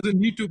 it doesn't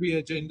need to be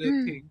a gender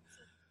Mm, thing.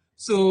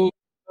 So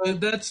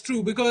that's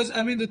true, because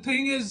I mean the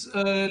thing is,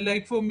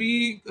 like for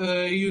me,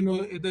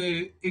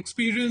 the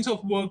experience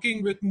of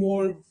working with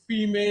more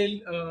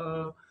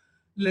female,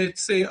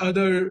 let's say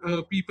other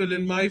people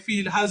in my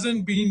field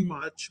hasn't been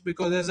much,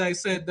 because as I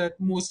said, that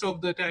most of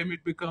the time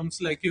it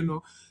becomes like,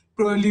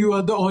 probably you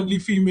are the only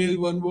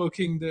female one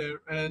working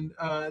there, and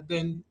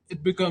then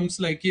it becomes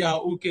like, yeah,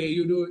 okay,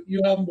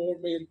 you have more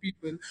male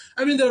people.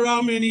 I mean, there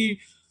are many,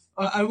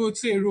 I would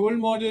say, role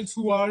models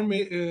who are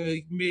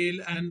male,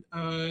 and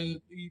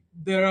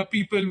there are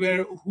people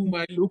whom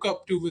I look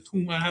up to, with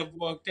whom I have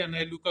worked, and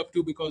I look up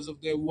to because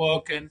of their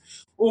work and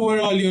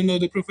overall,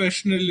 the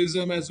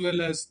professionalism, as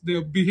well as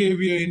their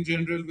behavior in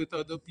general with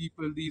other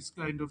people, these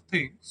kind of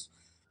things.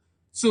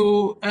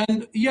 So,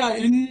 and yeah,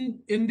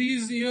 in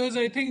these years,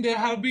 I think there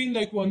have been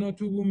like one or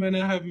two women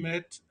I have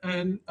met,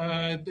 and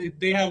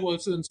they have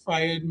also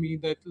inspired me,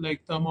 that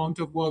like the amount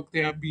of work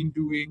they have been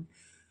doing,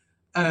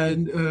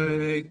 and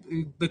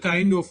the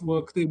kind of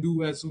work they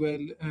do as well,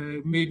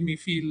 made me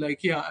feel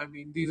like, yeah, I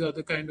mean, these are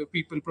the kind of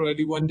people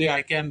probably one day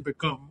I can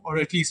become, or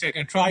at least I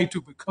can try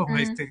to become,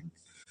 I mm. think.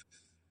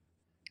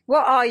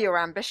 What are your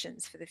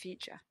ambitions for the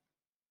future?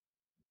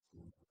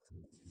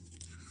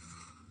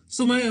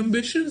 So my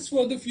ambitions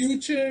for the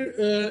future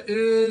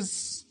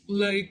is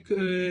like,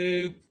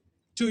 to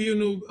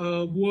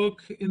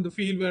work in the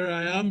field where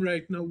I am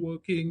right now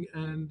working,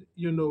 and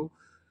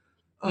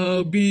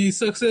be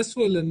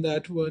successful in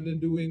that one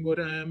and doing what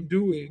I am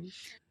doing.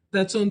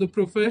 That's on the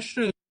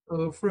professional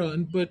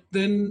front. But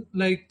then,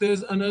 like,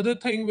 there's another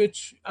thing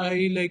which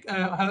I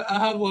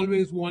have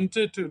always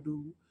wanted to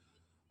do.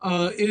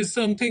 Is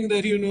something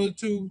that,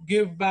 to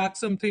give back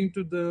something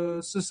to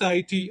the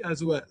society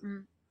as well.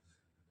 Mm,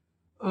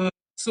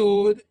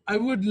 So I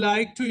would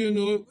like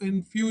to,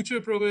 in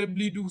future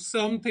probably do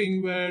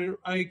something where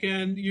I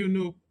can,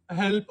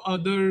 help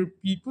other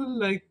people,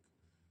 like,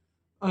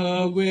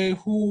 where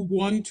who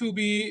want to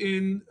be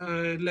in,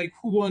 like,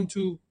 who want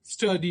to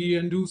study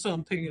and do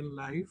something in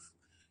life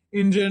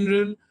in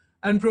general,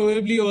 and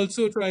probably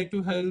also try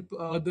to help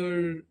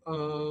other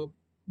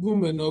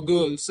women or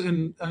girls,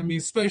 and I mean,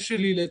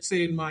 especially, let's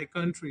say, in my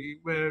country,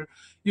 where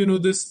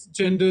this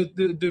gender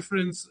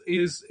difference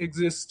is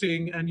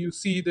existing, and you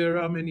see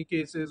there are many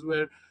cases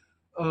where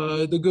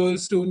the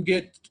girls don't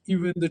get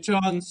even the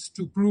chance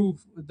to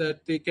prove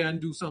that they can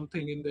do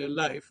something in their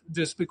life,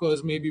 just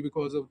because, maybe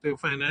because of their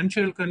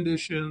financial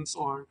conditions,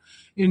 or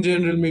in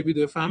general maybe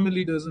their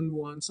family doesn't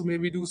want, so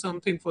maybe do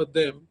something for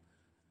them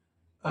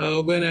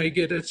when I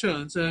get a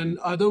chance. And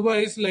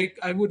otherwise, like,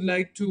 I would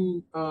like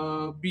to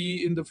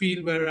be in the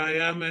field where I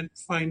am, and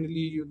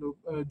finally,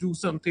 do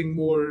something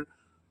more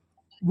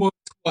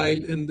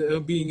worthwhile in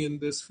being in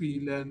this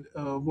field, and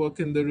work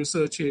in the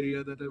research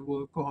area that I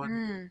work on.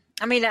 mm.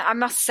 I mean, I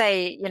must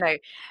say,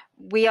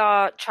 we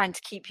are trying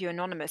to keep you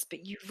anonymous,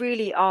 but you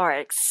really are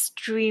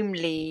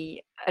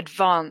extremely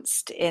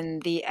advanced in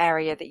the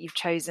area that you've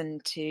chosen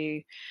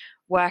to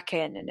work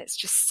in, and it's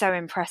just so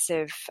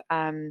impressive.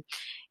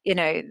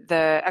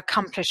 The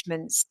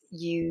accomplishments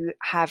you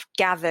have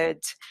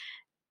gathered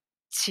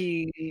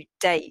to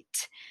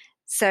date.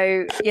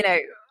 So,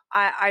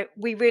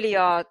 we really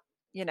are,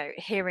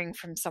 hearing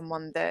from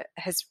someone that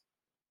has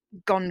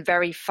gone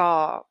very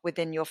far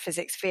within your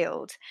physics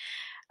field.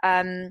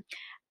 Um,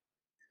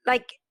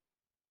 like,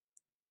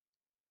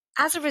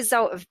 as a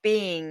result of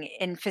being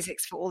in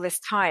physics for all this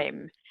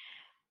time,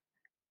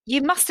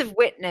 you must have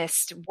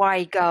witnessed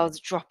why girls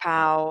drop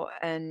out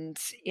and,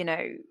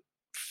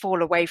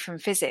 fall away from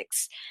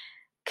physics.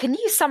 Can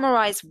you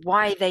summarize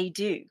why they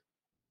do?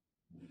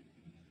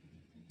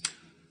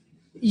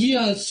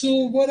 Yeah, so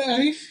what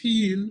I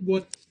feel,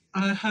 what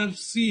I have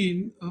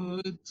seen,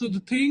 so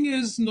the thing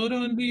is, not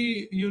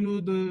only,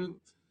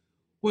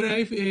 what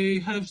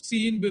have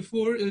seen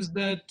before is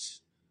that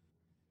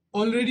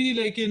already,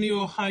 like in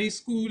your high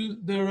school,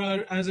 there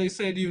are, as I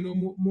said,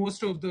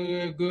 most of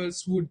the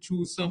girls would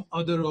choose some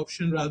other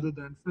option rather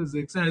than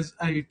physics, as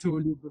I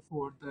told you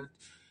before, that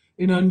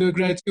in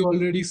undergrads, you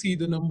already see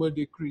the number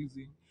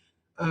decreasing.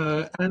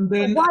 And But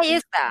then, why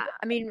is that?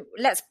 I mean,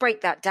 let's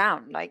break that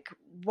down. Like,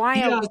 why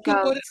are yeah, so what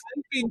girls?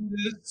 I think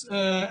is,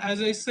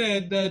 as I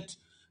said, that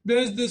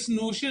there's this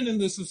notion in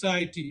the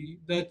society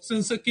that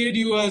since a kid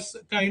you are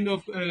kind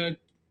of,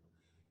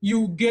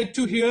 you get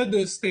to hear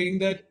this thing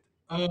that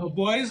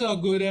boys are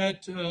good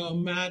at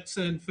maths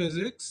and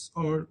physics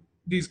or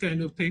these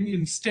kind of thing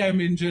in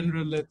STEM in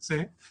general, let's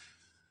say.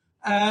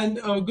 And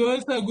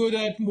girls are good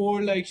at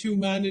more like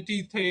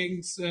humanity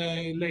things,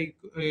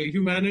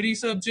 humanity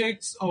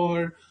subjects,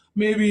 or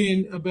maybe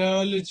in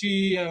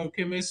biology or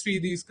chemistry,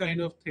 these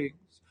kind of things.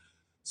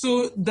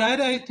 So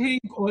that I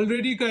think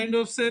already kind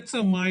of sets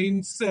a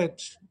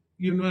mindset,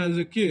 as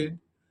a kid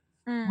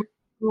Mm.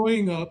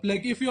 growing up.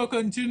 Like if you're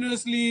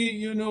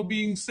continuously,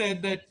 being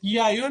said that,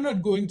 yeah, you're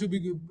not going to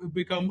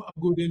become a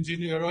good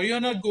engineer or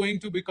you're not going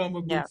to become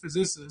a Yeah. good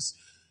physicist,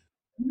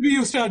 maybe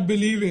you start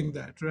believing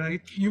that,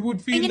 right? You would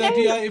And feel that,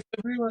 yeah, if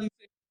everyone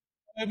says,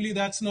 probably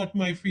that's not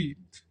my field.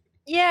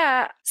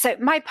 yeah. So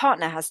my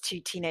partner has two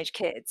teenage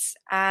kids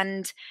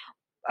and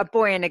a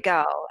boy and a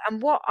girl.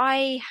 And what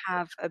I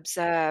have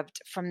observed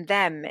from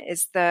them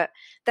is that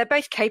they're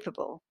both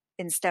capable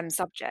in STEM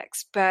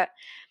subjects, but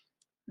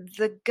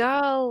the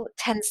girl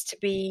tends to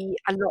be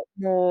a lot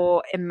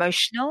more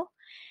emotional.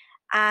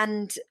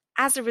 And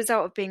as a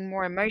result of being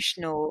more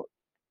emotional,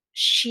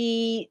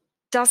 she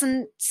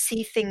doesn't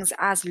see things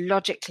as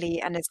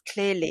logically and as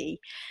clearly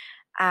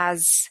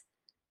as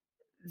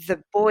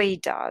the boy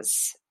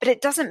does. But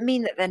it doesn't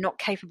mean that they're not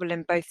capable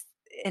in both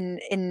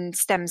in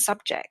STEM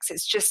subjects.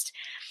 It's just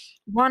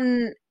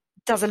one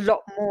does a lot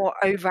more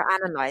over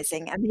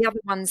analyzing and the other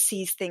one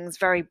sees things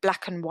very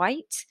black and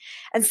white.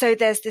 And so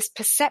there's this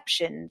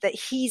perception that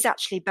he's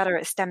actually better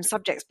at STEM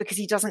subjects because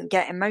he doesn't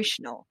get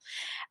emotional.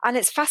 And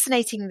it's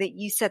fascinating that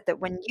you said that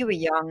when you were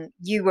young,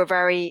 you were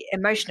very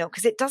emotional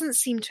because it doesn't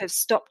seem to have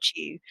stopped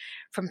you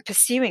from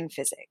pursuing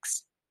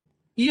physics.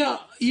 Yeah,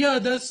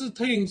 that's the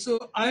thing. So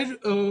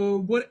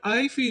what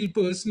I feel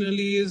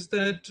personally is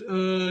that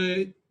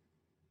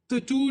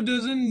the two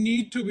doesn't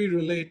need to be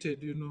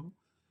related,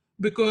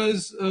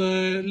 because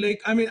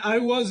I mean, I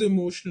was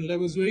emotional. I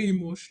was very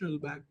emotional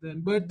back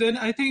then. But then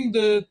I think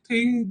the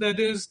thing that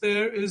is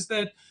there is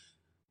that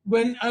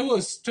when I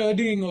was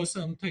studying or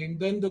something,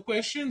 then the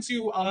questions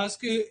you ask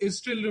is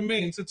still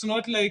remains. It's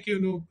not like,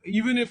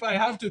 even if I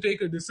have to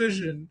take a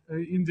decision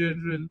in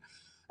general,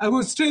 I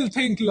would still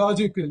think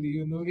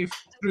logically, if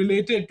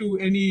related to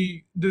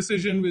any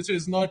decision which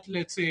is not,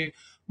 let's say,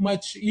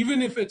 much,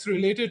 even if it's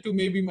related to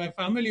maybe my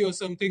family or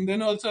something,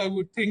 then also I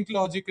would think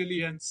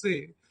logically and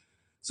say.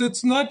 So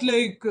it's not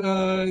like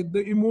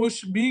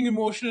being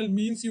emotional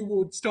means you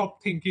would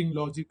stop thinking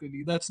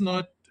logically. That's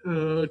not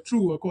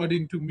true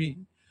according to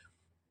me.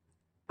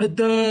 But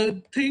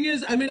the thing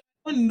is, I mean,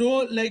 I don't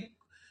know, like,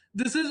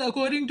 this is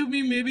according to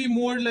me, maybe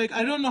more like,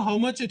 I don't know how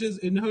much it is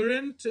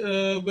inherent,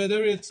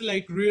 whether it's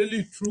like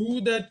really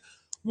true that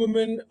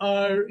women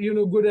are,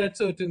 good at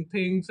certain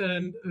things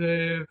and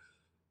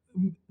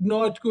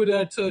not good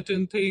at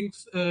certain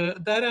things.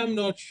 That I'm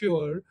not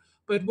sure.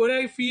 But what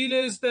I feel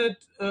is that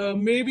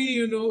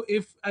maybe,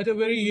 if at a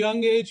very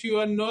young age you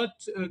are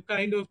not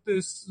kind of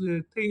this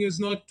thing is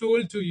not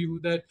told to you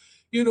that,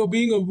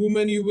 being a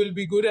woman, you will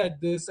be good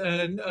at this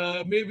and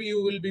maybe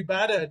you will be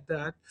bad at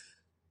that.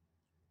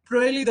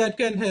 Probably that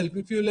can help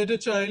if you let a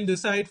child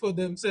decide for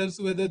themselves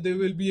whether they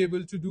will be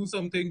able to do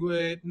something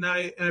where,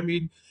 I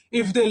mean,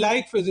 if they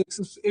like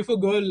physics, if a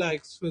girl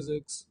likes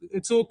physics,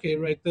 it's okay,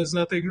 right? There's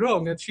nothing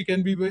wrong, and she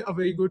can be a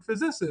very good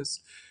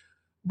physicist.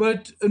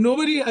 But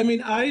nobody, I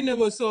mean, I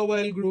never saw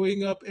while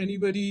growing up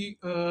anybody,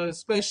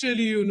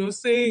 especially,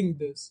 saying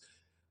this.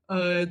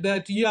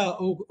 That yeah,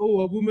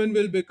 a woman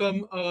will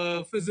become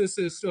a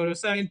physicist or a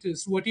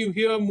scientist. What you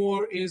hear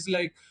more is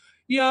like,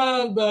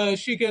 yeah,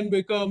 she can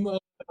become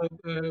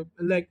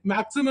like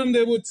maximum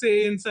they would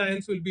say in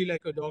science will be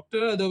like a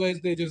doctor.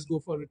 Otherwise, they just go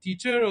for a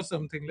teacher or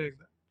something like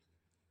that.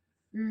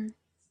 Mm.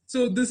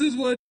 So this is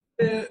what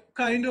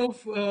kind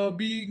of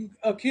being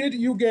a kid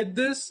you get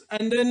this,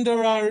 and then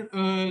there are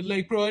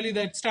like probably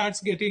that starts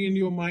getting in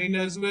your mind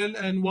as well.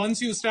 And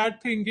once you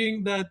start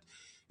thinking that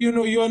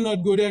you're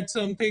not good at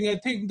something, I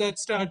think that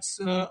starts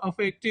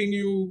affecting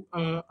you,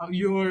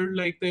 your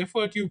like the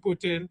effort you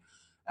put in,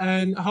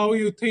 and how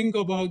you think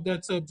about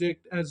that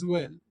subject as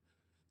well.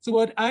 So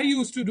what I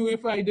used to do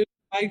if I didn't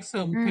like Mm.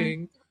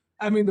 something,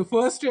 I mean, the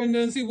first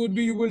tendency would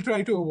be you will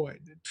try to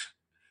avoid it.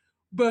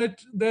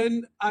 But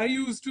then I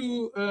used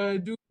to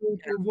do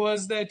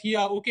was that,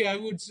 yeah, okay, I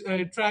would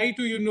try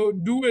to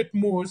do it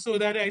more so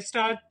that I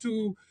start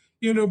to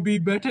be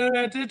better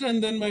at it,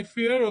 and then my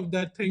fear of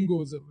that thing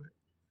goes away.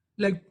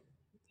 Like,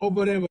 or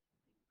whatever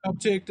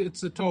subject,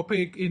 it's a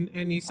topic in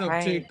any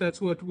Right. subject, that's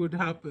what would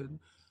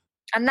happen.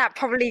 And that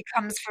probably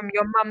comes from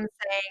your mum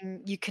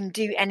saying you can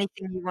do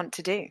anything you want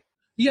to do.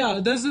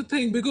 Yeah, that's the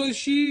thing,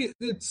 because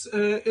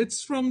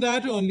it's from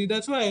that only.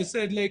 That's why I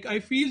said, like, I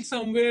feel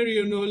somewhere,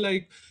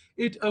 like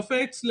it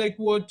affects like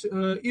what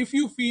if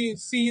you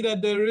see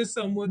that there is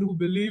someone who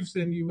believes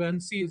in you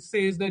and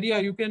says that, yeah,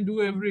 you can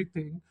do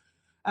everything,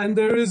 and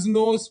there is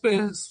no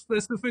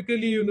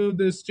specifically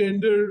this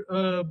gender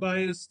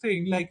bias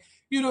thing. Like,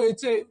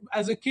 it's a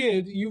as a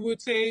kid you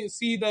would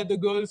see that the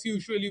girls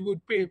usually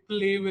would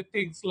play with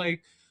things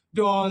like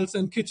dolls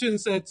and kitchen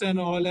sets and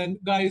all, and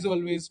guys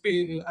always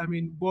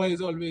boys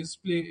always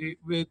play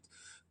with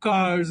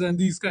cars and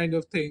these kind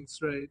of things,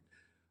 right?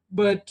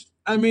 But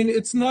I mean,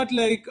 it's not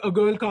like a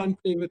girl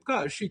can't play with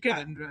cars. She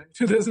can, right?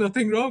 So there's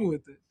nothing wrong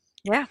with it.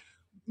 Yeah.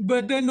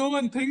 But then no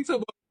one thinks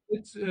about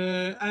it.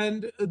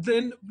 And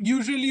then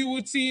usually you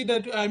would see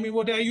that, I mean,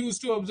 what I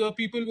used to observe,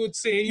 people would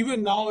say,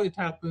 even now it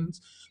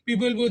happens,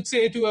 people would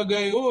say to a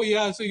guy, oh,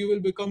 yeah, so you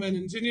will become an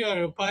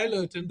engineer, a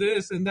pilot, and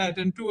this and that.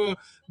 And to a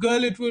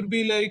girl, it would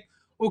be like,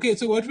 okay,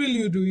 so what will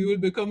you do? You will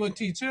become a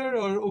teacher,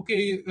 or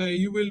okay,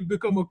 you will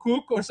become a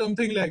cook, or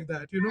something like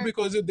that,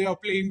 because they are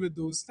playing with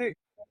those things.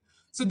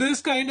 So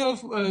this kind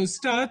of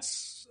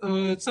starts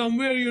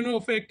somewhere,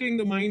 affecting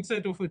the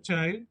mindset of a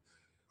child,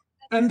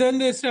 and then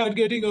they start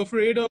getting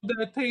afraid of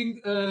that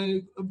thing,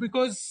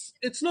 because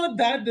it's not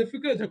that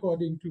difficult,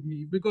 according to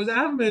me, because I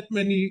have met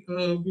many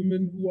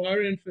women who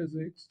are in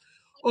physics,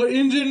 or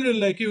in general,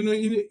 like,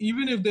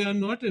 even if they are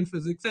not in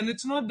physics, and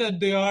it's not that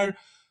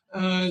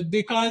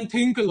they can't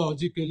think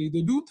logically.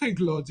 They do think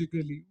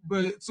logically,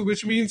 but so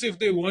which means if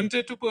they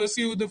wanted to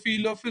pursue the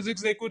field of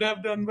physics, they could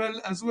have done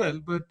well as well.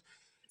 But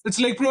it's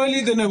like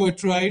probably they never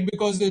tried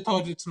because they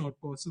thought it's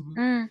not possible.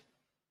 Mm.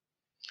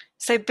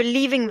 So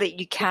believing that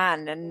you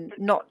can and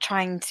not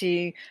trying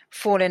to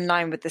fall in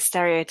line with the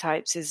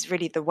stereotypes is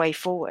really the way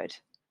forward.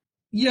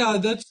 Yeah,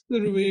 that's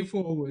the way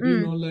forward.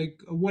 Mm.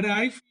 Like what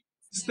I feel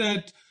is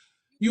that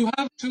you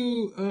have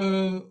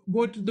to,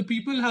 what the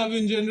people have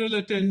in general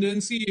a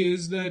tendency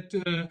is that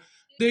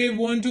they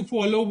want to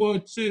follow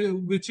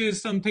which is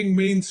something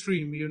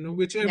mainstream,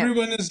 which Yeah.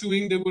 everyone is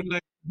doing, they would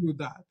like to do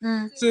that.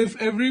 Mm. So if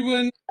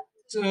everyone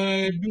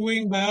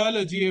doing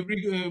biology,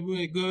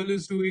 every girl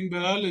is doing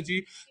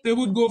biology, they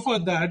would go for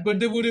that, but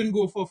they wouldn't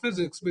go for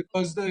physics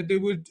because they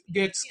would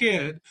get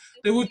scared.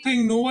 They would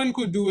think no one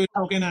could do it.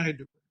 How can I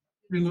do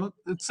it?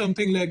 It's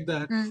something like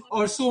that. Mm.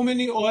 Or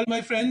all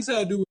my friends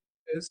are doing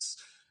this,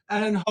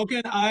 and how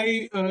can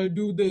I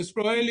do this?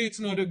 Probably it's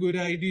not a good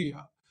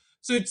idea.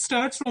 So it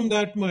starts from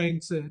that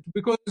mindset,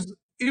 because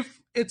if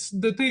it's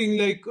the thing,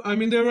 like, I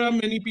mean, there are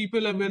many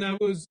people, when I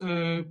was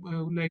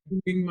like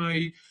doing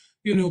my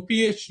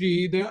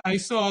PhD, there, I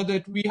saw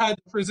that we had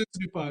the physics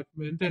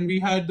department and we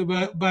had the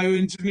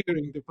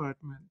bioengineering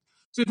department.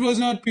 So it was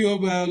not pure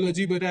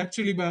biology, but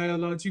actually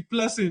biology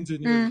plus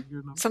engineering,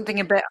 Something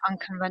a bit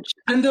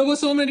unconventional. And there were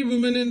so many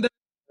women in that.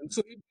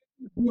 So if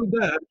you do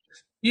that,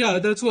 yeah,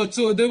 that's what.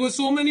 So there were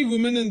so many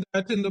women in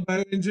the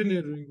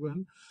bioengineering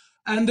one,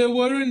 and there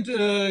weren't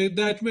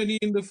that many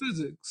in the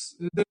physics.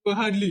 There were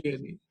hardly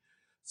any.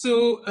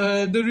 So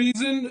the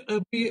reason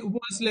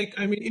was like,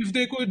 I mean, if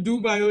they could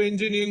do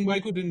bioengineering, why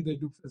couldn't they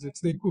do physics?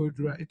 They could,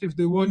 right? If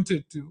they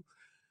wanted to.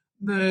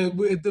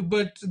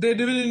 But they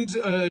didn't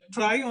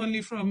try,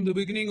 only from the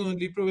beginning,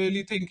 only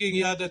probably thinking,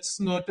 yeah, that's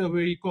not a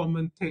very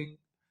common thing.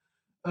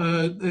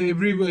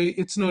 Everywhere,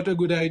 it's not a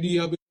good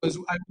idea because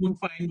I won't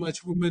find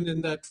much women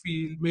in that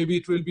field. Maybe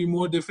it will be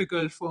more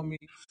difficult for me.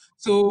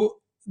 So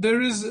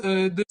there is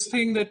this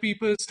thing that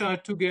people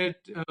start to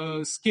get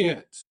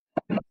scared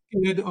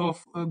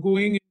of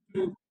going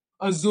into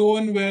a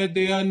zone where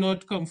they are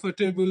not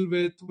comfortable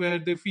with, where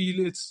they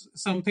feel it's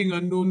something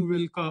unknown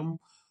will come,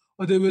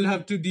 or they will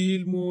have to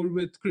deal more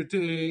with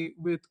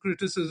with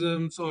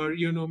criticisms, or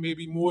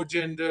maybe more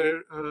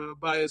gender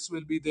bias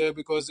will be there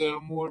because there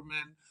are more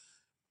men.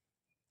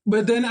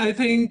 But then I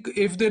think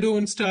if they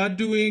don't start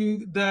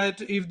doing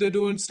that, if they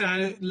don't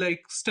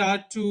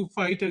start to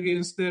fight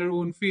against their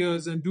own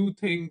fears and do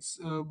things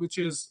which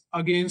is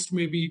against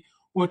maybe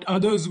what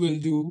others will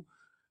do,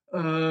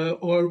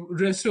 or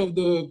rest of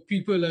the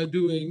people are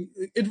doing,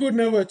 it would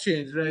never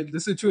change, right?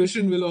 The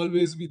situation will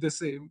always be the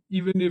same,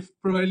 even if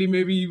probably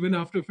maybe even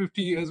after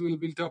 50 years we'll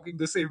be talking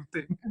the same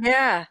thing.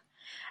 Yeah.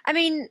 I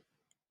mean,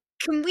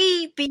 can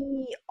we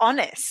be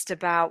honest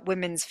about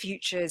women's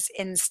futures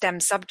in STEM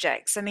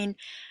subjects? I mean,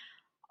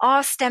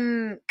 are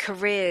STEM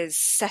careers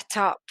set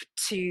up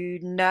to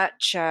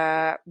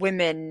nurture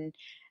women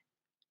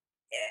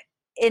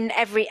in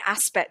every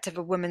aspect of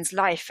a woman's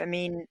life? I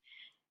mean,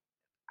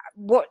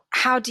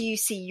 how do you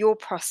see your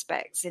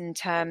prospects in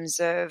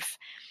terms of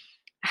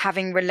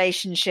having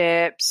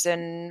relationships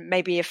and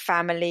maybe a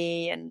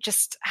family and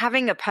just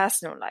having a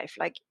personal life?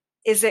 Like,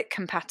 is it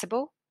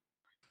compatible?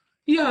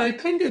 Yeah, I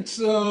think it's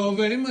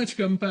very much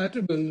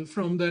compatible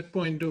from that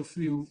point of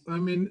view. I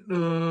mean,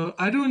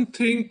 I don't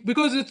think,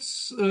 because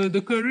it's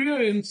the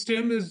career in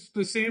STEM is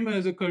the same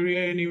as a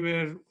career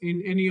anywhere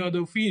in any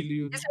other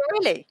field. Is it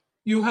really?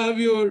 You have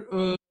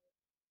your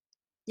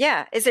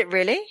Yeah, is it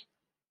really?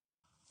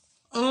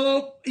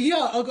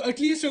 yeah, at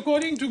least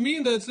according to me,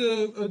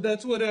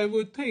 that's what I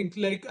would think.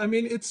 Like, I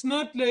mean, it's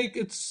not like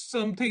it's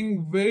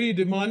something very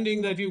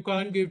demanding that you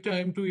can't give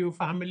time to your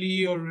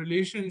family or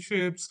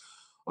relationships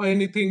or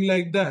anything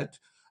like that.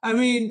 I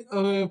mean,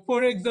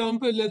 for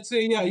example, let's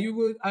say, yeah,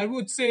 I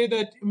would say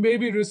that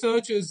maybe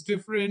research is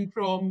different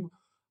from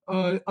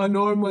a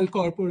normal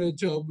corporate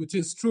job, which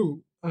is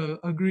true.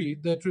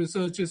 Agreed that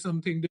research is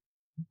something,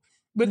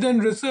 but then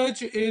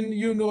research in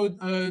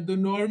the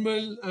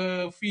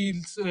normal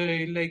fields,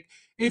 like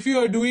if you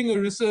are doing a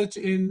research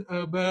in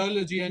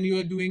biology and you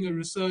are doing a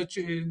research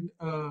in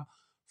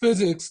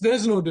physics,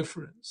 there's no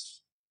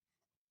difference.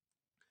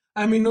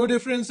 I mean, no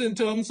difference in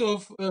terms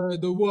of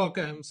the work.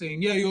 I'm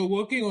saying, yeah, you're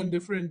working on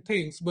different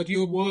things, but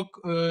your work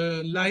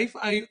life,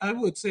 I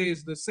would say,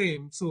 is the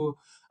same. So,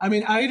 I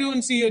mean, I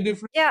don't see a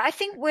difference. Yeah, I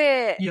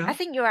Yeah.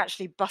 think you're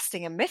actually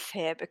busting a myth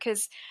here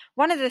because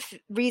one of the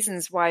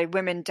reasons why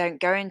women don't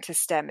go into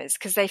STEM is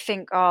because they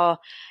think, oh,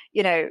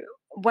 you know,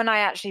 when I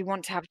actually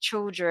want to have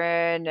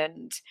children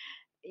and,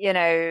 you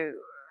know,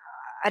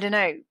 I don't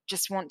know,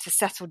 just want to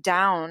settle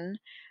down,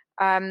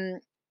 um,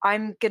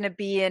 I'm going to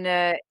be in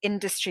a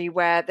industry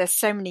where there's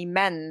so many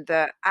men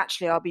that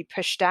actually I'll be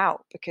pushed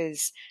out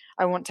because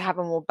I want to have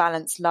a more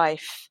balanced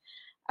life.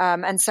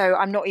 And so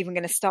I'm not even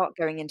going to start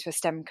going into a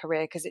STEM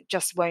career because it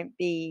just won't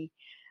be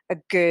a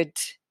good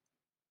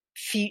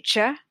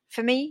future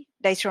for me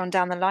later on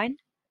down the line.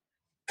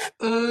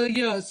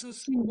 Yeah. So,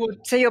 see what.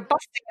 So you're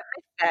busting a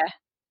myth there.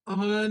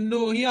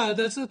 No, yeah,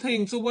 that's the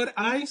thing. So what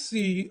I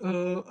see,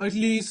 at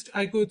least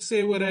I could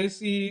say what I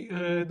see,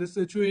 the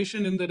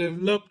situation in the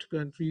developed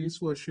countries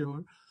for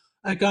sure.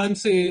 I can't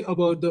say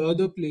about the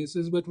other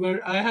places, but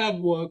where I have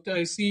worked,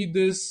 I see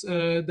this,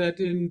 that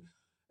in,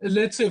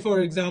 let's say, for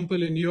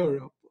example, in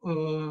Europe,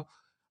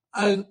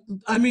 I,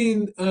 I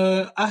mean,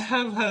 I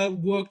have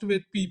worked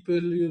with people,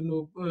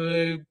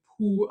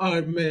 who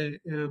are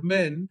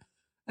men,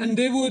 and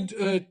they would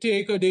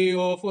take a day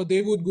off or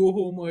they would go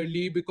home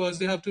early because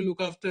they have to look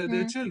after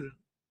their Mm, children.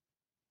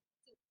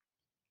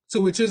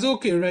 So, which is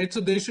okay, right?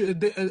 So they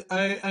should,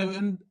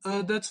 and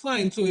that's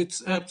fine. So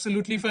it's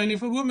absolutely fine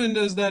if a woman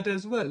does that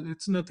as well.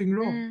 It's nothing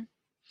wrong. mm.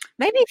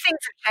 Maybe things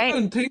have I changed.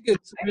 don't think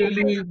it's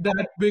really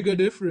that big a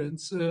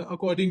difference,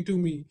 according to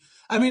me.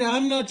 I mean,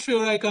 I'm not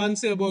sure. I can't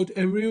say about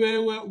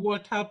everywhere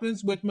what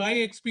happens, but my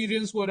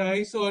experience, what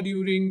I saw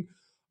during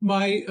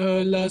my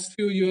last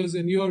few years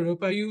in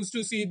Europe, I used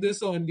to see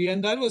this only,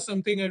 and that was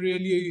something I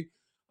really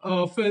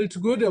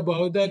felt good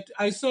about. That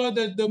I saw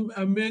that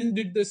the men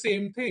did the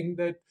same thing.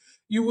 That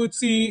you would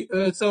see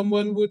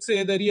someone would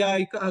say that, yeah,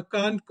 I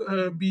can't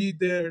be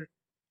there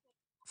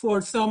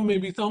for some,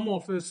 maybe some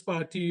office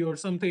party or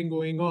something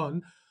going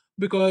on,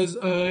 because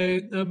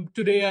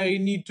today I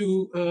need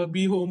to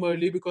be home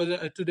early because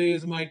today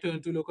is my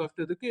turn to look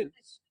after the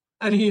kids,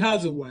 and he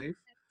has a wife,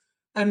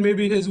 and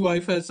maybe his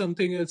wife has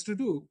something else to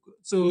do,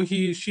 so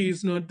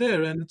she's not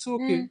there, and it's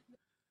okay. Mm.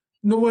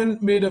 No one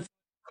made a fuss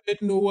of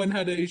it, no one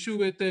had an issue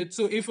with it.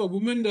 So if a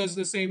woman does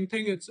the same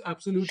thing, it's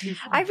absolutely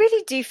I fine.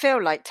 really do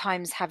feel like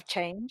times have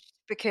changed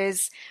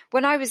because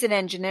when I was in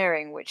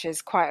engineering, which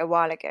is quite a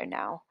while ago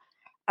now,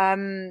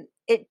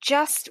 it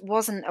just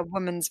wasn't a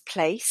woman's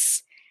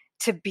place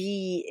to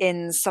be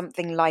in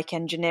something like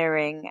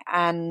engineering.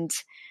 And,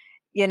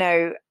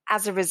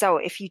 as a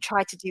result, if you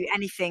tried to do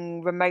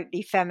anything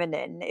remotely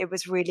feminine, it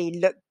was really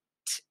looked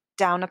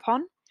down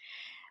upon.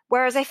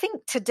 Whereas I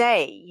think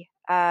today,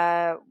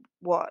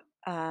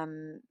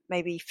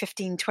 maybe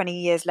 15,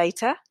 20 years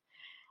later,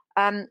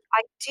 I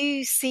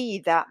do see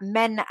that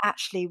men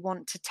actually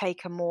want to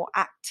take a more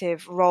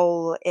active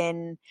role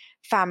in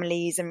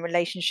families and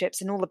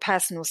relationships and all the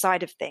personal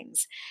side of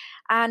things.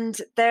 And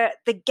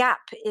the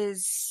gap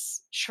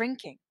is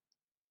shrinking.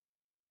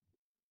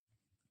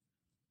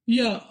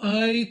 Yeah,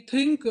 I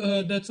think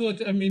that's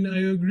what I mean. I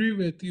agree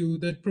with you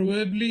that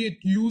probably it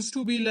used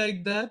to be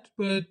like that,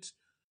 but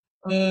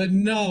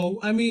now,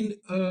 I mean,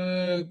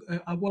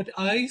 what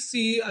I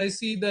see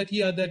that,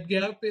 yeah, that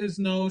gap is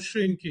now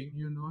shrinking,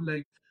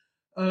 like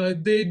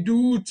they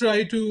do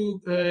try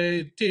to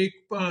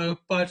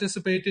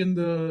participate in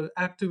the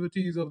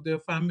activities of their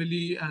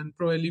family and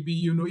probably be,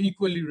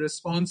 equally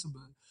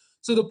responsible.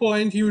 So the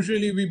point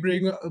usually we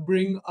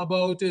bring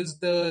about is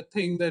the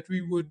thing that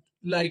we would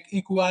like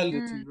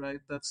equality, Mm,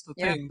 right? That's the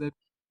yeah. thing that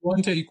we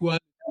want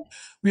equality.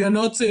 We are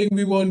not saying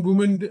we want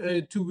women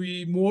to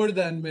be more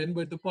than men,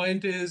 but the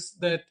point is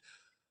that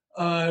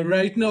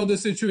right now the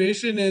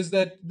situation is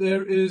that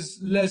there is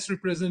less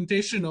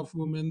representation of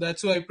women.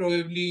 That's why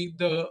probably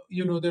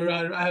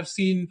I have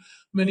seen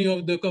many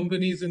of the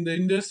companies in the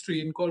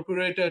industry, in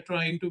corporate, are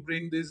trying to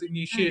bring these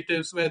Mm,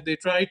 initiatives where they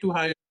try to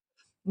hire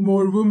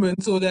more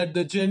women so that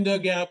the gender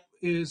gap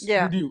is yeah.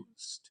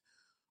 reduced.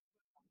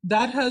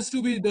 That has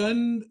to be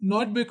done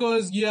not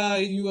because, yeah,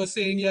 you are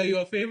saying, yeah, you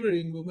are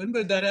favoring women,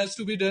 but that has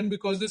to be done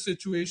because the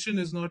situation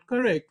is not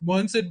correct.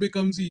 Once it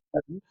becomes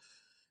equal,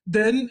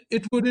 then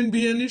it wouldn't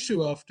be an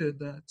issue after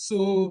that.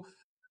 So,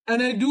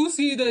 and I do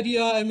see that,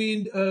 yeah, I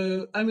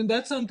mean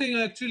that's something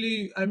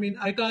actually. I mean,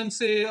 I can't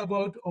say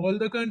about all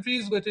the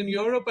countries, but in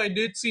Europe, I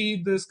did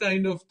see this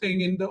kind of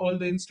thing in all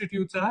the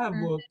institutes I have Mm,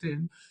 worked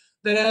in.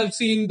 That I have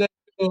seen that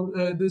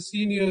the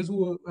seniors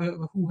who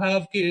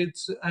have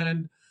kids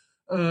and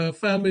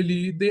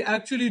family, they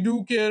actually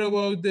do care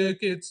about their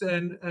kids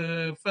and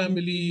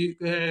family,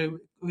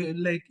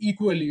 like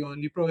equally,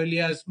 only probably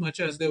as much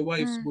as their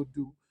wives mm, would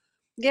do.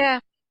 yeah.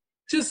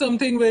 Just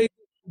something very,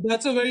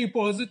 that's a very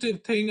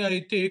positive thing I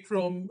take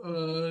from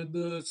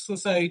the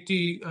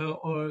society,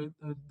 or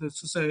the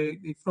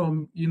society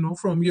from,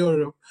 from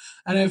Europe,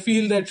 and I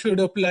feel that should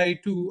apply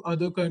to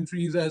other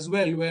countries as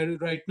well, where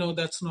right now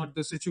that's not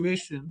the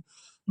situation.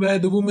 where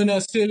the women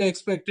are still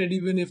expected,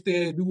 even if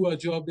they do a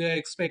job, they are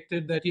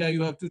expected that, yeah,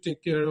 you have to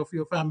take care of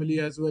your family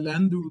as well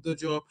and do the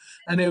job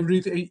and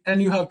everything,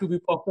 and you have to be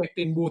perfect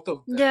in both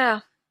of them.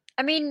 Yeah.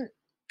 I mean,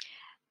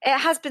 it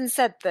has been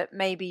said that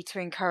maybe to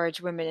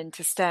encourage women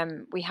into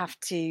STEM, we have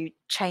to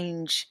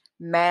change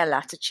male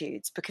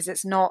attitudes, because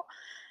it's not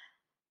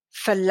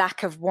for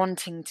lack of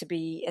wanting to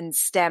be in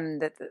STEM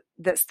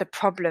that's the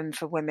problem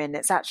for women.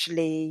 It's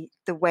actually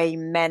the way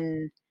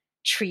men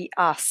treat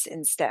us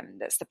in STEM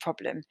that's the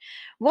problem.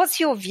 What's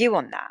your view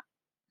on that?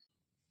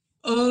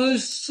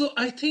 So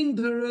I think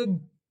there are,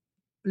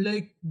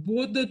 like,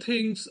 both the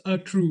things are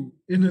true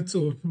in its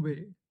own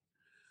way.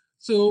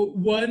 So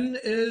one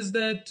is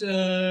that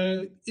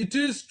it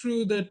is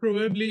true that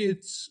probably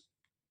it's,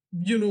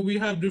 we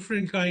have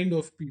different kind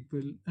of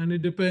people, and it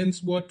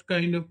depends what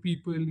kind of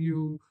people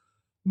you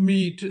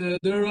meet.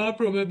 There are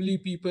probably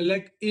people,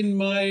 like in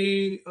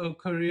my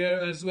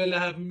career as well, I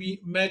have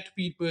met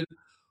people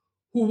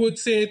who would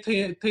say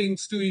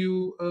things to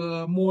you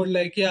more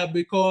like, yeah,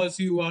 because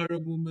you are a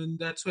woman,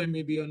 that's why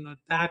maybe you're not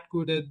that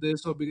good at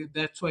this, or because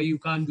that's why you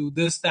can't do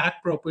this, that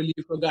properly.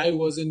 If a guy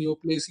was in your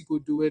place, he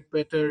could do it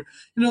better.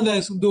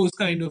 There's those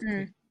kind of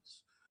things. Mm,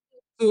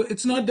 So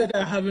it's not that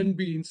I haven't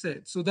been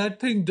said. So that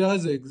thing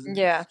does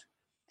yeah, exist.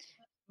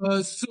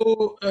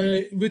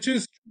 Which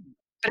is,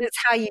 but it's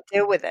how you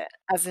deal with it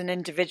as an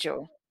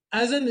individual.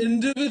 as an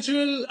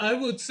individual, I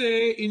would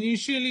say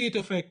initially it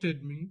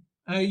affected me.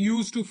 I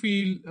used to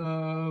feel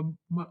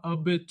a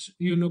bit,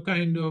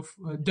 kind of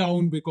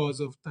down because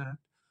of that.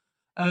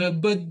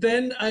 But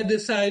then I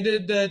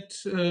decided that,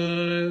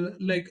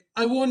 like,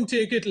 I won't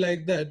take it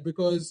like that,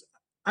 because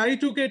I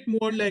took it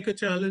more like a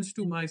challenge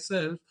to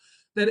myself.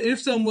 That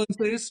if someone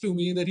says to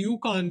me that you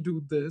can't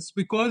do this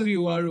because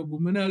you are a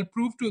woman, I'll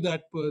prove to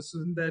that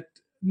person that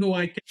no,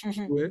 I can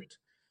do it.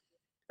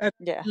 And,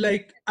 Yeah.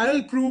 like,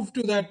 I'll prove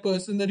to that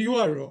person that you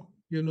are wrong.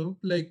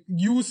 Like,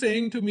 you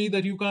saying to me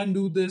that you can't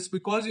do this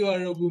because you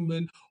are a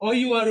woman, or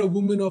you are a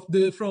woman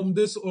from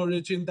this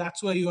origin,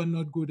 that's why you are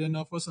not good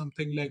enough, or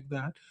something like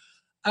that.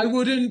 I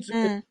wouldn't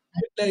Mm,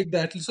 like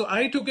that. So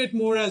I took it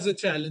more as a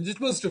challenge. It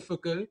was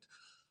difficult,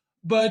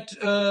 but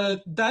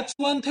that's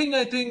one thing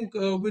I think,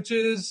 which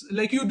is,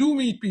 like, you do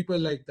meet people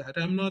like that.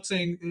 I'm not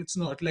saying it's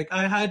not. Like,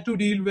 I had to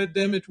deal with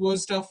them. It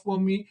was tough for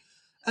me.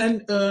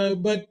 And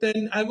but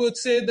then I would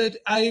say that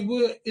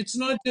it's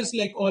not just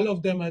like all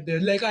of them are there.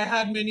 Like, I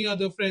had many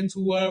other friends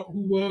who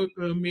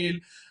were male,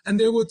 and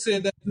they would say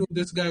that, no,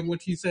 this guy,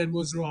 what he said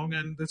was wrong,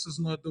 and this is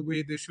not the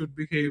way they should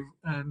behave.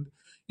 And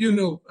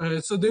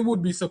so they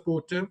would be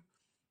supportive.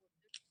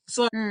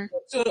 So mm,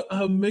 it's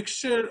a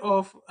mixture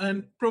of,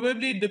 and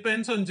probably it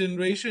depends on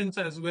generations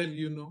as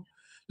well.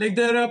 Like,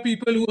 there are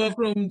people who are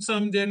from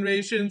some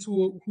generations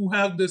who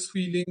have this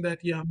feeling that,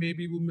 yeah,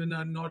 maybe women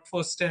are not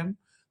for STEM,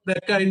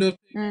 that kind of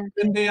thing. mm,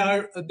 When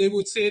they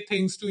would say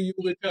things to you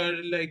which are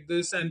like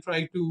this, and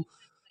try to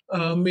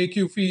make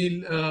you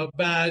feel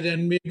bad.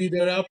 And maybe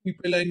there are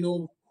people I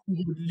know who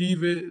would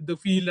leave the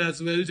field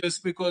as well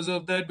just because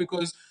of that.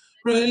 Because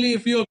probably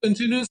if you're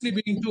continuously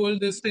being told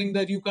this thing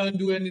that you can't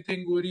do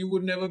anything good, you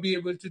would never be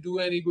able to do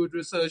any good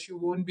research, you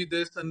won't be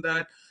this and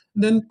that,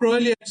 then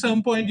probably at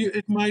some point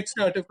it might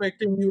start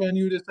affecting you, and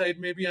you decide,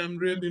 maybe I'm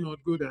really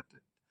not good at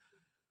it.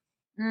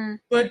 mm,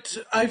 But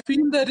I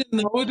feel that in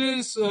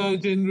nowadays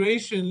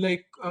generation,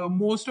 like,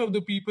 most of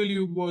the people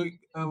you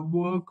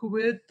work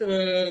with,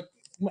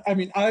 I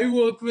mean, I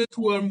work with,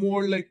 who are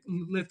more like,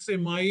 let's say,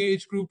 my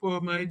age group or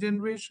my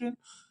generation,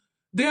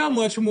 they are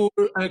much more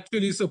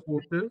actually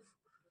supportive,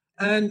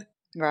 and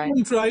right.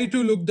 don't try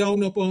to look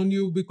down upon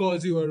you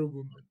because you are a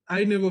woman.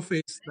 I never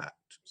faced that.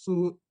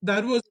 So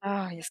that was,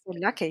 Oh, you're so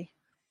lucky.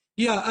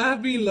 yeah, I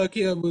have been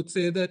lucky, I would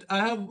say, that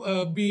I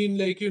have been,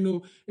 like,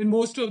 in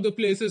most of the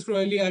places,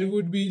 probably I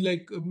would be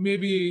like,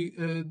 maybe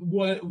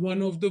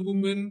one of the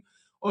women,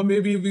 or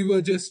maybe we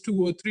were just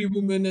two or three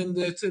women, and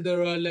let's say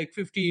there are like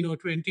 15 or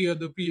 20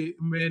 other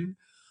men.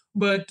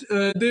 But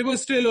they were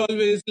still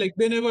always like,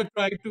 they never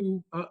tried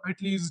to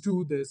at least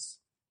do this.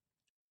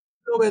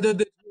 So whether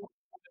they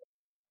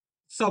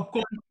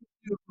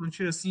subconsciously or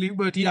consciously,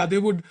 but yeah, they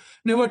would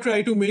never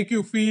try to make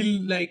you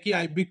feel like,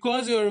 yeah,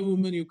 because you're a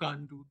woman, you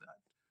can't do that.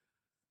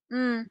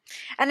 Mm.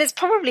 And it's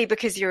probably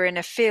because you're in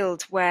a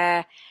field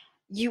where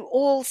you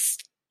all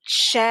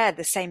share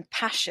the same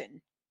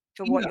passion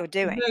for what Yeah, you're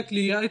doing.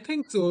 exactly. I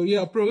think so.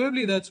 Yeah,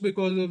 probably that's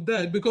because of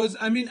that. Because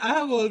I mean, I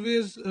have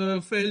always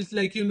felt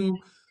like,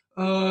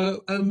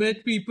 I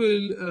met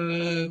people,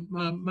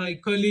 my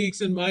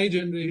colleagues in my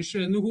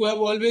generation, who have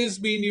always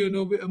been,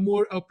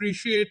 more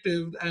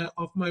appreciative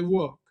of my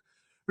work,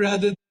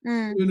 rather than,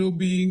 Mm,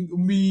 being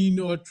mean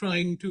or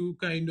trying to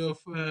kind of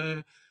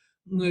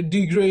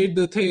degrade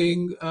the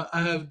thing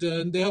I have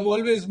done. They have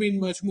always been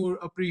much more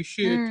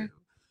mm, appreciative.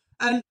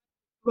 And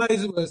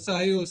vice versa,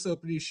 I also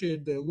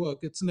appreciate their work.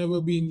 It's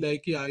never been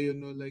like, yeah,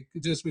 like,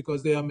 just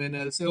because they are men,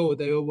 I'll say, oh,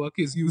 their work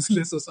is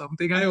useless or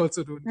something. I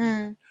also don't do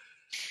that. mm.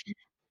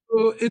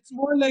 So it's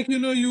more like,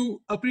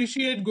 you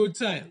appreciate good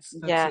science.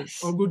 That's it,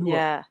 or Yes, good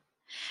work. yeah.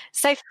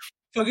 So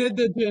Forget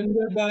the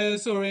gender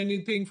bias or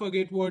anything.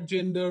 Forget what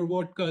gender,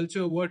 what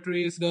culture, what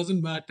race,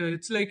 doesn't matter.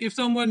 It's like if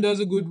someone does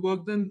a good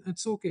work, then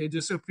it's okay.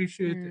 Just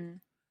appreciate it.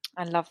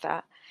 I love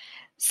that.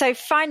 So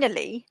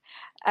finally,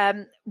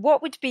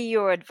 what would be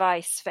your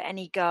advice for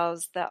any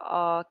girls that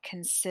are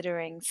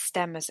considering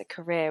STEM as a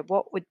career?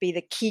 What would be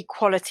the key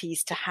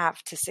qualities to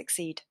have to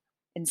succeed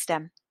in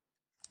STEM?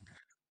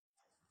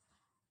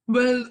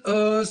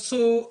 Well,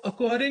 so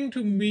according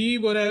to me,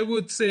 what I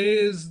would say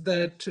is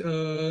that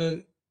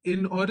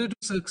in order to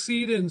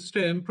succeed in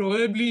STEM,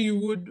 probably you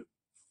would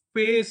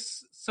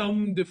face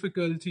some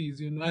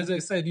difficulties. As I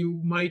said,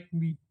 you might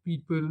meet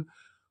people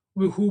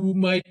who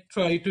might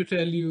try to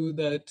tell you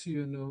that,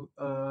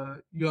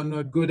 you're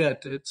not good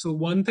at it. So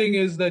one thing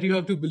is that you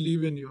have to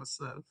believe in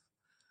yourself.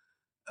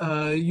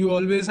 You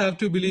always have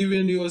to believe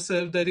in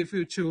yourself that if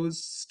you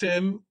chose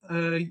STEM,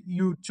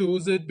 you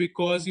chose it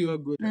because you are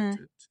good at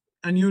it.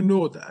 And you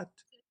know that.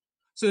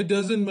 So it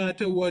doesn't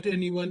matter what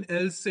anyone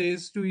else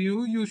says to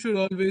you. You should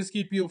always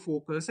keep your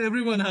focus.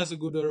 Everyone has a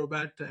good or a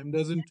bad time.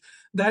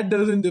 That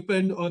doesn't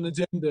depend on a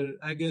gender.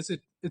 I guess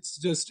it's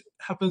just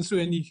happens to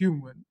any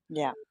human.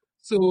 Yeah.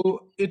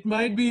 So it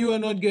might be you are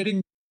not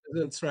getting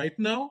results right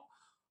now,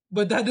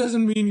 but that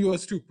doesn't mean you are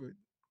stupid.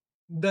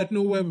 That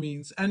nowhere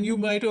means. And you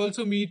might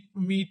also meet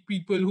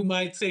people who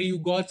might say you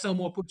got some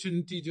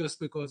opportunity just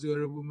because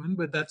you're a woman,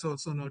 but that's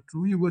also not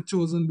true. You were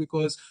chosen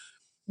because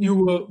you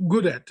were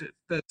good at it.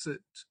 That's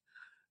it.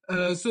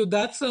 So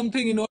that's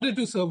something. In order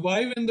to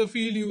survive in the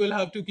field, you will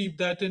have to keep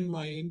that in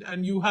mind,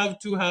 and you have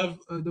to have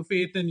the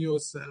faith in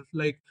yourself.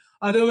 Like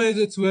otherwise,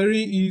 it's very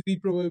easy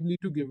probably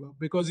to give up,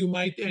 because you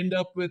might end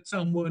up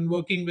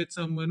working with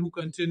someone who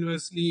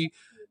continuously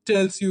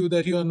tells you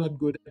that you are not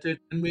good at it,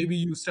 and maybe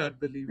you start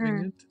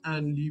believing it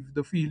and leave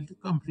the field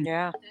completely.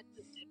 Yeah.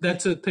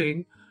 That's a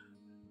thing.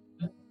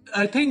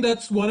 I think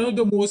that's one of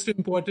the most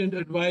important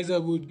advice I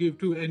would give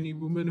to any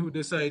woman who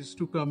decides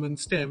to come in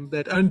STEM,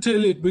 that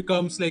until it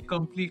becomes like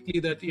completely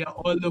that, yeah,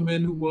 all the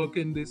men who work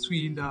in this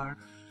field are,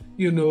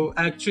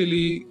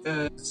 actually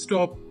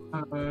stop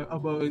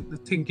about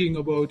thinking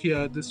about,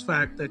 yeah, this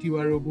fact that you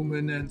are a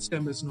woman and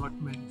STEM is not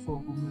meant for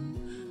women.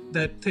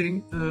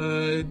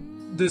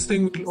 This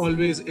thing will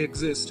always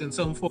exist in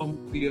some form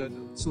or the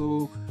other.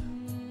 So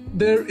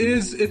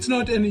it's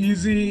not an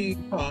easy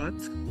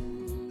path.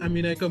 I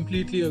mean, I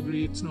completely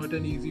agree. It's not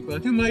an easy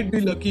path. You might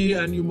be lucky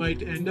and you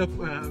might end up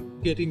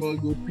getting all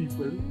good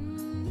people.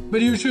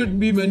 But you should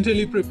be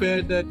mentally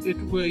prepared that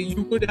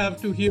you could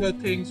have to hear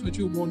things which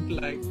you won't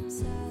like.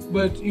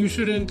 But you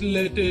shouldn't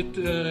let it,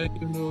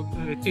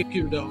 take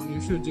you down. You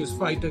should just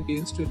fight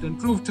against it and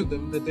prove to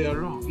them that they are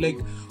wrong.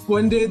 Like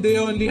one day they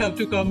only have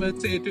to come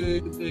and say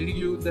to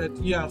you that,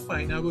 yeah,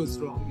 fine, I was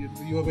wrong.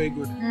 You are very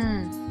good at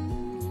it.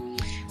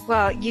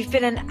 Well, you've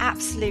been an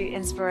absolute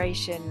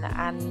inspiration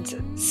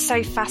and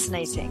so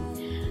fascinating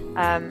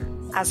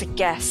as a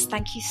guest.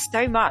 Thank you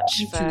so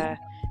much for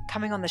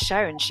coming on the show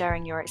and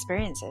sharing your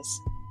experiences.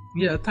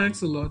 Yeah,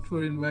 thanks a lot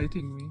for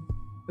inviting me.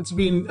 It's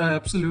been an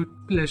absolute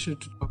pleasure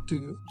to talk to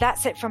you.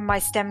 That's it from my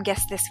STEM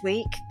guest this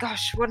week.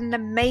 Gosh, what an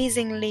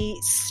amazingly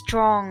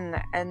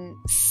strong and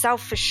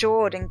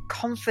self-assured and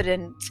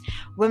confident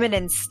woman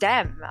in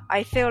STEM.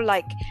 I feel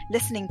like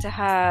listening to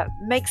her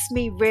makes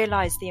me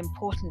realize the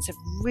importance of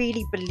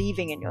really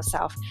believing in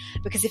yourself,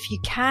 because if you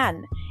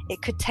can,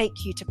 it could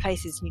take you to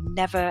places you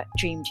never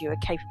dreamed you were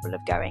capable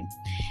of going.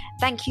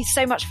 Thank you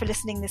so much for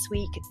listening this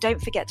week.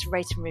 Don't forget to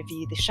rate and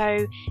review the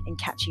show, and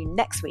catch you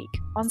next week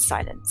on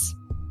Silence.